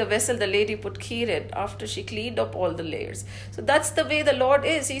 Just like the vessel the lady put kheer in after she cleaned up all the layers. So that's the way the Lord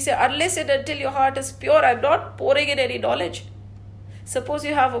is. He said, unless and until your heart is pure, I'm not pouring in any knowledge. Suppose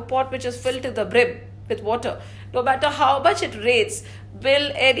you have a pot which is filled to the brim with water. No matter how much it rains,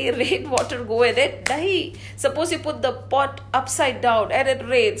 will any rainwater go in it? Nahi. Suppose you put the pot upside down and it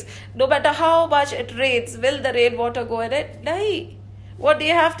rains. No matter how much it rains, will the rainwater go in it? Nahi. What do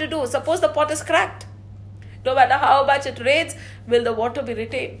you have to do? Suppose the pot is cracked. No matter how much it rains, will the water be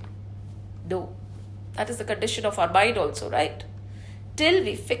retained? No. That is the condition of our mind also, right? Till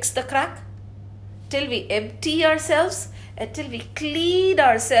we fix the crack, till we empty ourselves, until we clean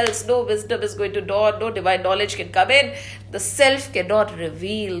ourselves, no wisdom is going to dawn, no divine knowledge can come in. The self cannot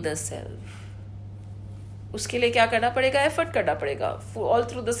reveal the self. उसके लिए क्या करना पड़ेगा? Effort करना पड़ेगा. All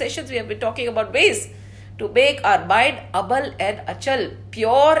through the sessions we have been talking about ways. to make our mind abal and achal,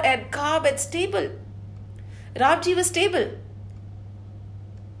 pure and calm and stable. Ramji was stable.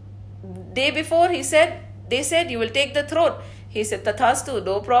 Day before they said, you will take the throne. He said, Tathastu,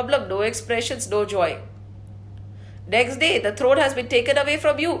 no problem, no expressions, no joy. Next day, the throne has been taken away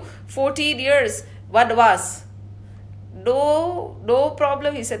from you. 14 years, vanvas. No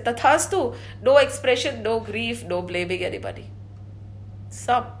problem. He said, Tathastu, no expression, no grief, no blaming anybody.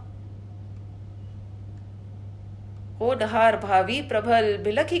 Some. Honhar bhavi prabhal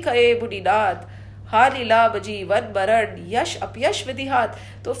bilaki kaye budinath. हार लीला बजी one मरण यश अपयश विधि हाथ.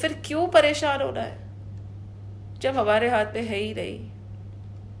 तो फिर क्यों परेशान होना है जब हमारे हाथ में है ही नहीं.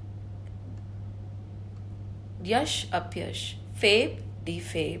 यश अपयश, fame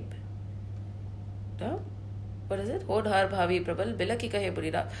defame, what is it? होनहार भावी प्रबल बिलकी कहे बुरी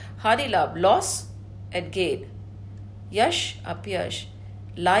रात. हानि लाभ, loss and gain, यश अपयश,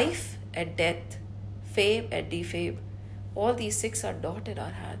 life and death, fame and defame, all these 6 are not in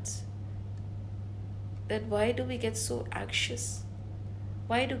our hands. Then why do we get so anxious?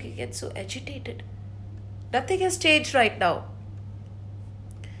 Why do we get so agitated? Nothing has changed right now.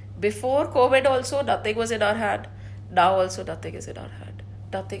 Before COVID also, nothing was in our hand. Now also, nothing is in our hand.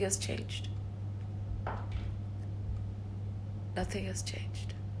 Nothing has changed. Nothing has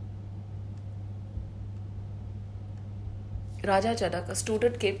changed. Raja Janak, a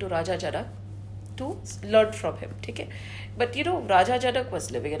student came to Raja Janak to learn from him. Okay? But Raja Janak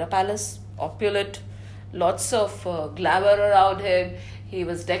was living in a palace, opulent, lots of glamour around him. He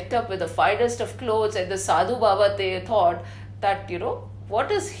was decked up with the finest of clothes, and the Sadhu Baba, they thought that, what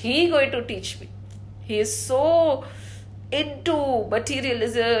is he going to teach me? He is so into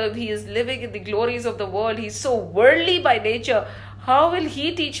materialism. He is living in the glories of the world. He is so worldly by nature. How will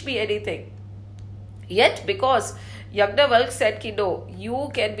he teach me anything? Yet, because Yagnavalk said, no,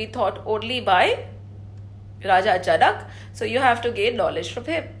 you can be taught only by Raja Janak, so you have to gain knowledge from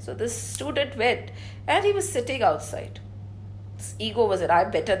him. So this student went, and he was sitting outside. His ego was that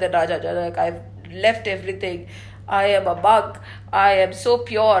I'm better than Raja Janak. I've left everything. I am a monk. I am so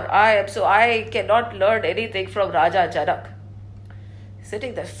pure. I cannot learn anything from Raja Janak.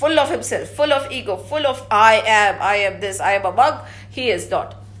 Sitting there, full of himself, full of ego, full of I am this, I am a monk. He is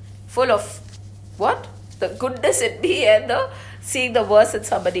not. Full of what? The goodness in me and the seeing the worst in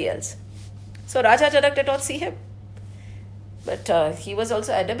somebody else. So Raja Janak did not see him. But he was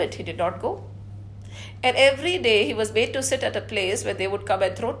also adamant. He did not go. And every day he was made to sit at a place where they would come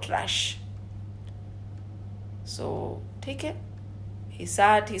and throw trash. So, take it. He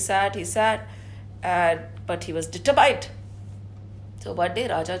sat, but he was determined. So one day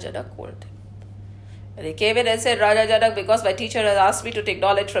Raja Janak called him. And he came in and said, Raja Janak, because my teacher has asked me to take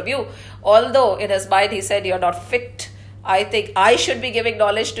knowledge from you, although in his mind he said, you're not fit, I think I should be giving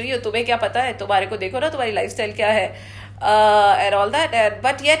knowledge to you. तुम्हें क्या पता है? तुम्हारे को देखो ना तुम्हारी lifestyle क्या है? And all that.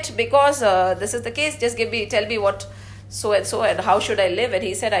 But yet, because this is the case, just tell me what so and how should I live? And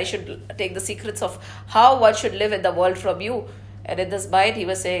he said, I should take the secrets of how one should live in the world from you. And in this mind, he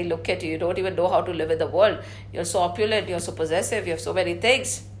was saying, look at you don't even know how to live in the world. You're so opulent, you're so possessive, you have so many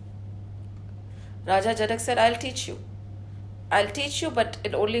things. Raja Janak said, I'll teach you, but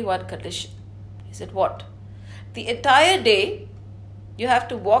in only one condition. He said, what? The entire day, you have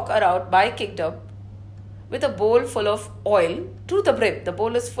to walk around my kingdom with a bowl full of oil to the brim. The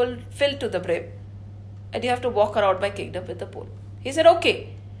bowl is filled to the brim. And you have to walk around my kingdom with the bowl. He said,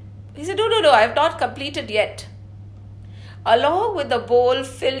 okay. He said, no, I have not completed yet. Along with the bowl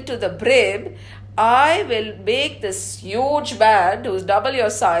filled to the brim, I will make this huge man who's double your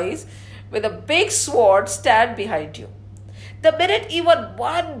size with a big sword stand behind you. The minute even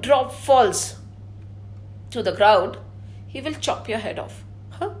one drop falls to the ground, he will chop your head off.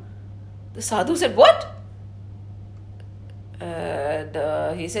 The sadhu said, what?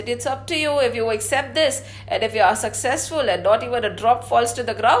 And he said, it's up to you. If you accept this, and if you are successful and not even a drop falls to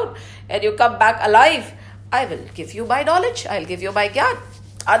the ground, and you come back alive, I will give you my knowledge. I'll give you my gyan.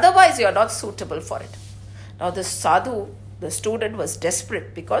 Otherwise, you are not suitable for it. Now, this sadhu, the student, was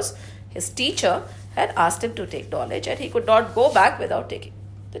desperate because his teacher had asked him to take knowledge and he could not go back without taking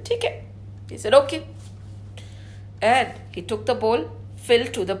the ticket. He said, okay. And he took the bowl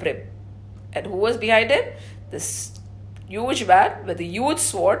filled to the brim. And who was behind him? This huge man with a huge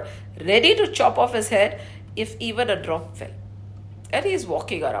sword, ready to chop off his head if even a drop fell. And he is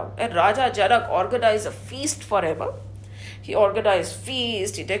walking around. And Raja Janak organized a feast for him. He organized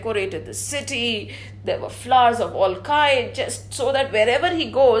feast, he decorated the city, there were flowers of all kinds, just so that wherever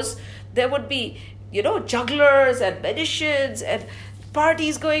he goes, there would be, jugglers and magicians and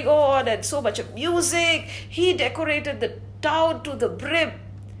parties going on and so much of music. He decorated the town to the brim.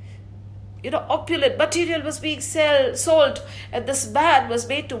 opulent material was being sold, and this man was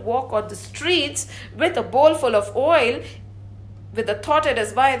made to walk on the streets with a bowl full of oil, with the thought in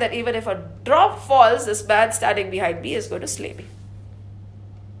his mind that even if a drop falls, this man standing behind me is going to slay me.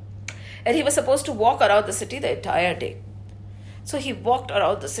 And he was supposed to walk around the city the entire day. So he walked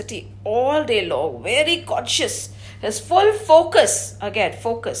around the city all day long, very conscious. His full focus,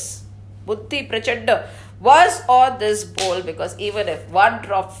 buddhi prachanda, was on this bowl, because even if one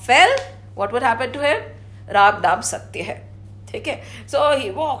drop fell, what would happen to him? Ram Naam Satya hai. Okay? So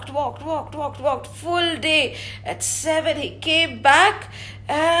he walked full day. At 7 he came back,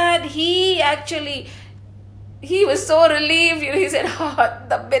 and he was so relieved. He said,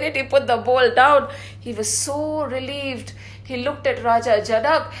 the minute he put the bowl down, he was so relieved. He looked at Raja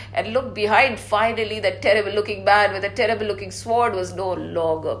Janak and looked behind. Finally, that terrible looking man with a terrible looking sword was no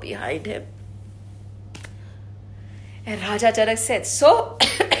longer behind him. And Raja Janak said, so,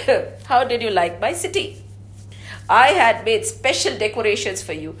 how did you like my city? I had made special decorations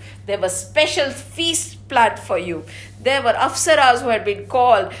for you. There was special feast planned for you. There were apsaras who had been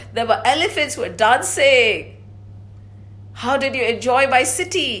called. There were elephants who were dancing. How did you enjoy my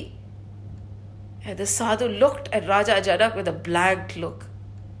city? And the sadhu looked at Raja Janak with a blank look.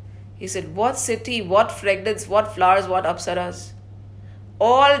 He said, what city, what fragrance, what flowers, what apsaras?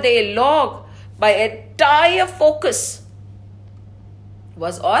 All day long, my entire focus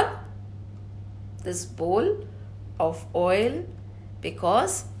was on this bowl of oil,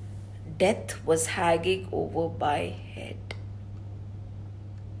 because death was hanging over my head.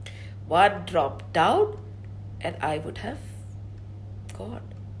 One drop down and I would have gone.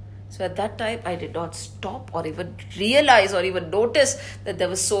 So at that time, I did not stop or even realize or even notice that there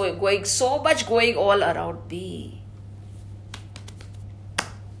was so much going all around me.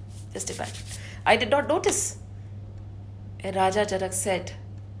 Just imagine. I did not notice. And Raja Janak said,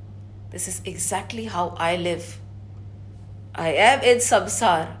 this is exactly how I live. I am in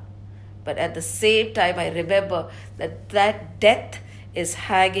samsara, but at the same time I remember that death is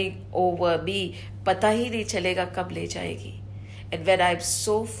hanging over me. Pata hi nahi chalega kab le jayegi. And when I'm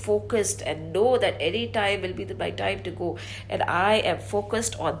so focused and know that any time will be my time to go, and I am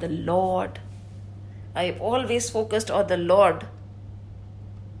focused on the Lord, I am always focused on the Lord,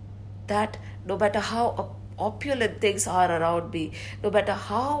 that no matter how opulent things are around me, no matter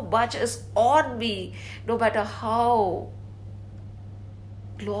how much is on me, no matter how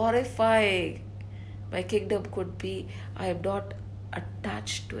glorifying my kingdom could be, I am not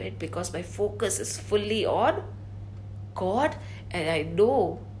attached to it, because my focus is fully on God, and I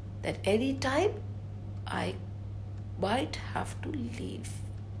know that any time I might have to leave.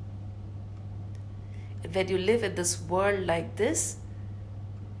 And when you live in this world like this,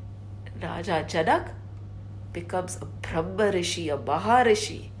 Raja Janak becomes a Brahma Rishi, a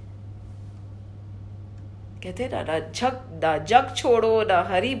Maharishi. कहते ना ना जग छोड़ो ना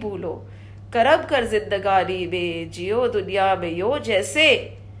हरि भूलो, करम कर जिंदगानी में, जियो दुनिया में यो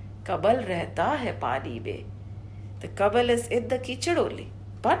जैसे कमल रहता है पानी में. The Kamal is in the kitchen only,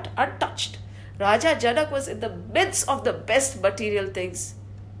 but untouched. Raja Janak was in the midst of the best material things.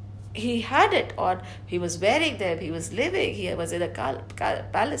 He had it on, he was wearing them, he was living, he was in a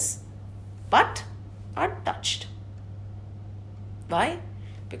palace, but untouched. Why?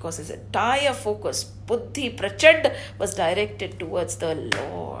 Because his entire focus, buddhi prachand, was directed towards the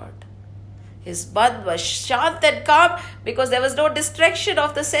Lord. His mind was shant and calm because there was no distraction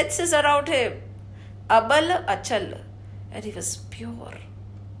of the senses around him. Abal achal, and he was pure.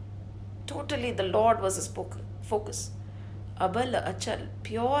 Totally the Lord was his focus. Abal achal,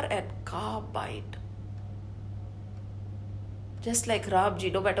 pure and calm mind. Just like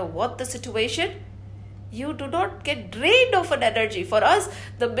Ramji, no matter what the situation, you do not get drained of an energy. For us,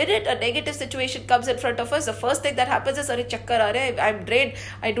 the minute a negative situation comes in front of us, the first thing that happens is, Arey chakkar aa rahe, I'm drained.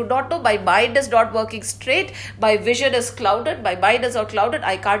 I do not know, my mind is not working straight, my vision is clouded, my mind is all clouded,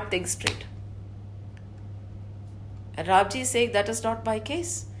 I can't think straight. And Ramji is saying that is not my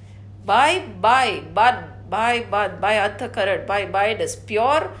case. My antakaran, my mind is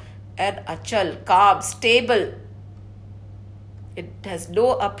pure and achal, calm, stable. It has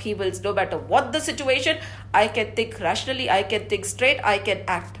no upheavals. No matter what the situation, I can think rationally, I can think straight, I can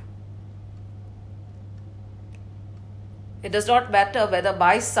act. It does not matter whether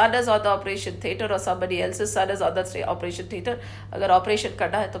my son is on the operation theatre or somebody else's son is on the operation theatre. Agar operation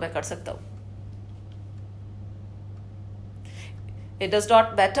karna hai, to main kar sakta hu. It does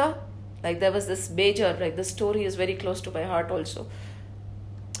not matter. Like there was this major, like the story is very close to my heart also.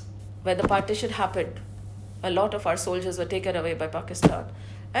 When the partition happened, a lot of our soldiers were taken away by Pakistan,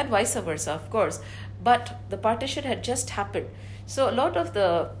 and vice versa, of course. But the partition had just happened. So a lot of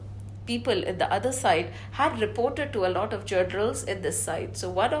the people in the other side had reported to a lot of generals in this side. So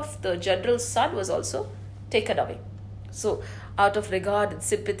one of the general's son was also taken away. So out of regard and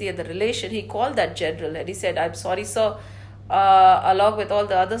sympathy and the relation, he called that general and he said, I'm sorry, sir, along with all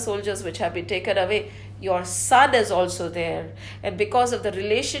the other soldiers which have been taken away, your son is also there. And because of the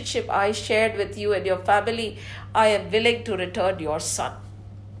relationship I shared with you and your family, I am willing to return your son.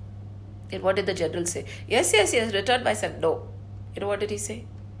 And what did the general say? Yes, return my son. No. You know what did he say?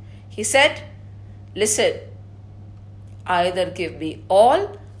 He said, listen, either give me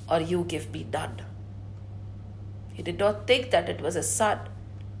all or you give me none. He did not think that it was a son.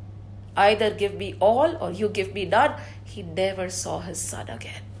 Either give me all or you give me none. He never saw his son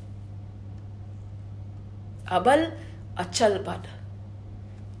again. Abal achal man,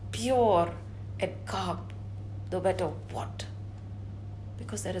 pure and calm, no matter what.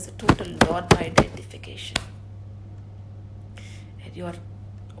 Because there is a total non-identification. And you are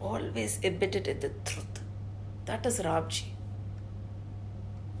always embedded in the truth. That is Ramji.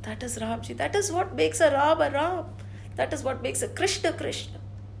 That is Ramji. That is what makes a Ram. That is what makes a Krishna Krishna.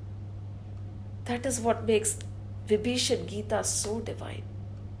 That is what makes Vibhishan Gita so divine.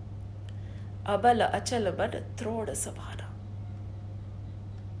 Abala achala mana troda sabhana.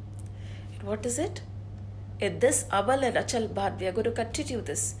 And what is it? In this Abal and Achal Ban, we are going to continue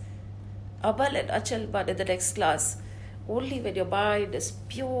this. Abal and Achal Ban in the next class. Only when your mind is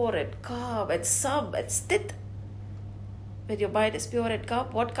pure and calm and sum and sthit. When your mind is pure and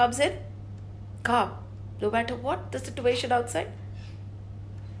calm, what comes in? Calm. No matter what the situation outside.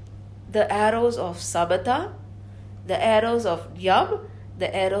 The arrows of Samatha, the arrows of Yam,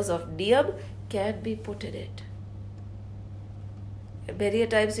 the arrows of Niyam can be put in it. And many a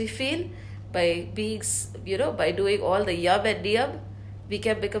times we feel by being, by doing all the Yam and Niyam, we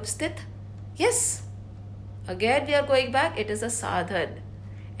can become sthit. Yes. Again we are going back, it is a sadhan.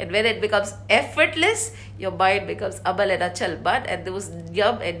 And when it becomes effortless, your mind becomes Abal and Achal Ban, and those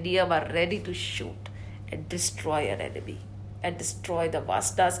Yam and Niyam are ready to shoot and destroy an enemy. And destroy the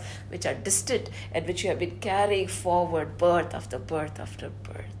vasanas which are distant and which you have been carrying forward birth after birth after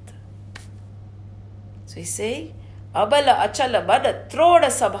birth. So he's saying, Abala achala mana troda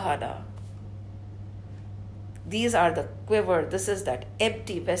sabhana. These are the quiver. This is that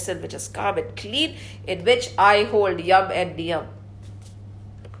empty vessel which is calm and clean, in which I hold Yam and Niyam.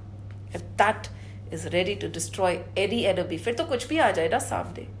 And that is ready to destroy any enemy. Fir to kuch bhi aa jaye na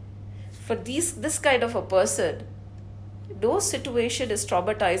samne. For this kind of a person, no situation is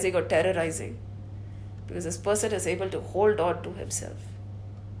traumatizing or terrorizing, because this person is able to hold on to himself.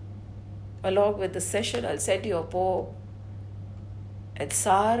 Along with the session, I'll send you a poem. And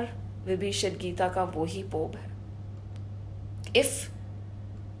Sar Vibhishan Gita ka wohi poem hai. If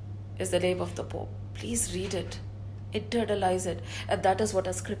is the name of the poem. Please read it, internalize it, and that is what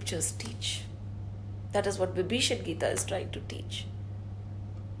our scriptures teach. That is what Vibhishan Gita is trying to teach.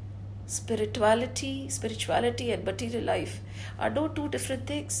 Spirituality and material life are no two different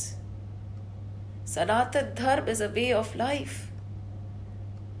things. Sanatan Dharma is a way of life.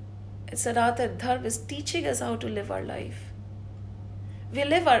 And Sanatan Dharma is teaching us how to live our life. We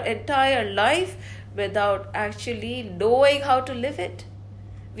live our entire life without actually knowing how to live it.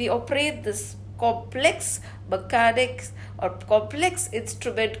 We operate this complex mechanics or complex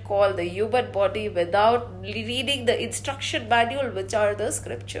instrument called the human body without reading the instruction manual, which are the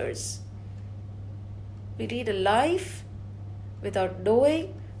scriptures. We lead a life without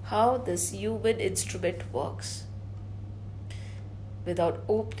knowing how this human instrument works, without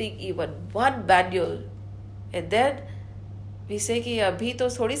opening even one manual. And then we say कि अभी तो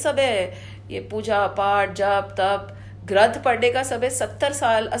थोड़ी समय है, ये पूजा पाठ जप तप ग्रंथ पढ़ने का समय 70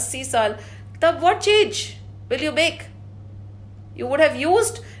 साल 80 साल. तब what change will you make? You would have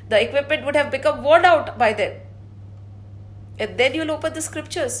used, the equipment would have become worn out by then. And then you'll open the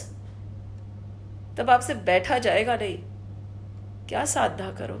scriptures. तब आपसे बैठा जाएगा नहीं. क्या साधना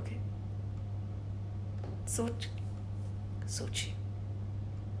करोगे? सोचिए.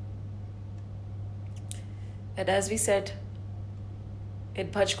 And as we said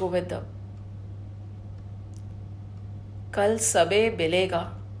in Bhaj Govindam, कल समय मिलेगा,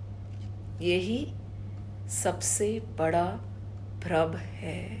 यही सबसे बड़ा भ्रम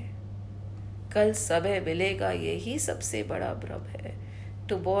है. कल समय मिलेगा, यही सबसे बड़ा भ्रम है.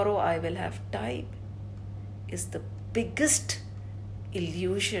 Tomorrow I will have time is the biggest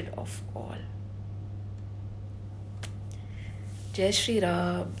illusion of all. Jai Shri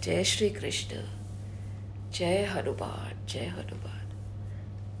Ram, Jai Shri Krishna, Jai Hanuman, Jai Hanuman.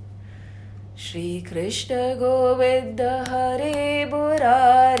 Shri Krishna Govinda Hare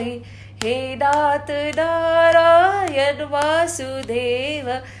Murari, हे नाथ नारायण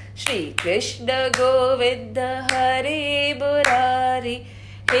वासुदेव, श्री कृष्ण गोविंद हरे मुरारी।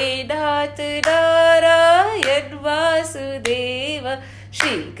 हे नाथ नारायण वासुदेव, श्री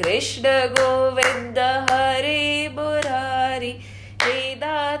कृष्ण गोविंद हरे मुरारी। हे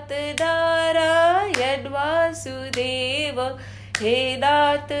नाथ नारायण वासुदेव, हे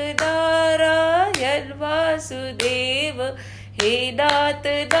नाथ नारायण वासुदेव, हे नाथ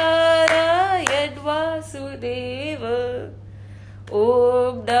नारायण वासुदेव।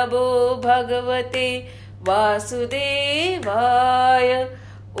 ओम नमो भगवते वासुदेवाय,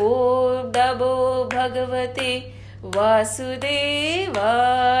 ओम नमो भगवते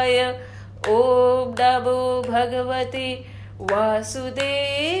वासुदेवाय, ओम नमो भगवते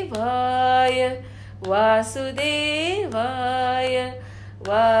वासुदेवाय, वासुदेवाय,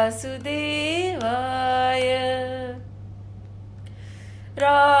 वासुदेवाय।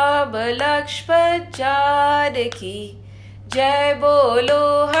 राम लक्ष्मण जानकी जय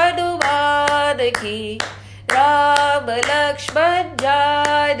बोलो हनुमान की। राम लक्ष्मण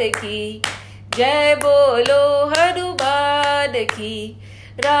जानकी जय बोलो हनुमान की।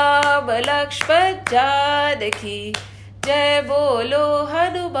 राम लक्ष्मण जानकी जय बोलो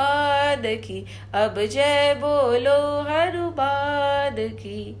हनुमान की। अब जय बोलो हनुमान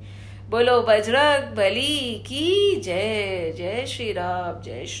की। बोलो बजरंग बली की जय। जय श्री राम,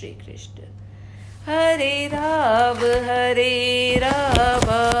 जय श्री कृष्ण। हरे राम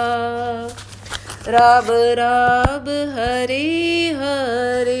राम राम हरे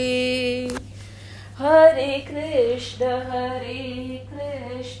हरे, हरे कृष्ण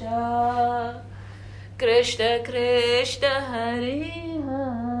कृष्ण कृष्ण हरे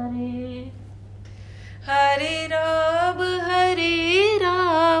हरे। हरे राम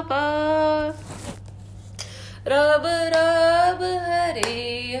राम राम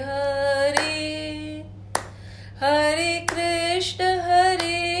हरे हरे। हरे कृष्ण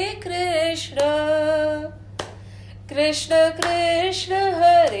कृष्ण कृष्ण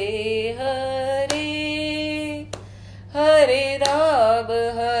हरे हरे। हरे राम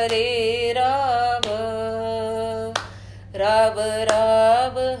राम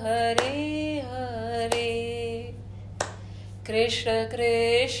राम हरे हरे। कृष्ण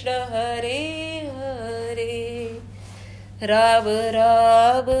कृष्ण हरे हरे। राम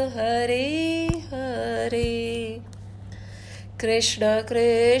राम हरे हरे। कृष्ण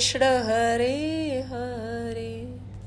कृष्ण हरे हरे।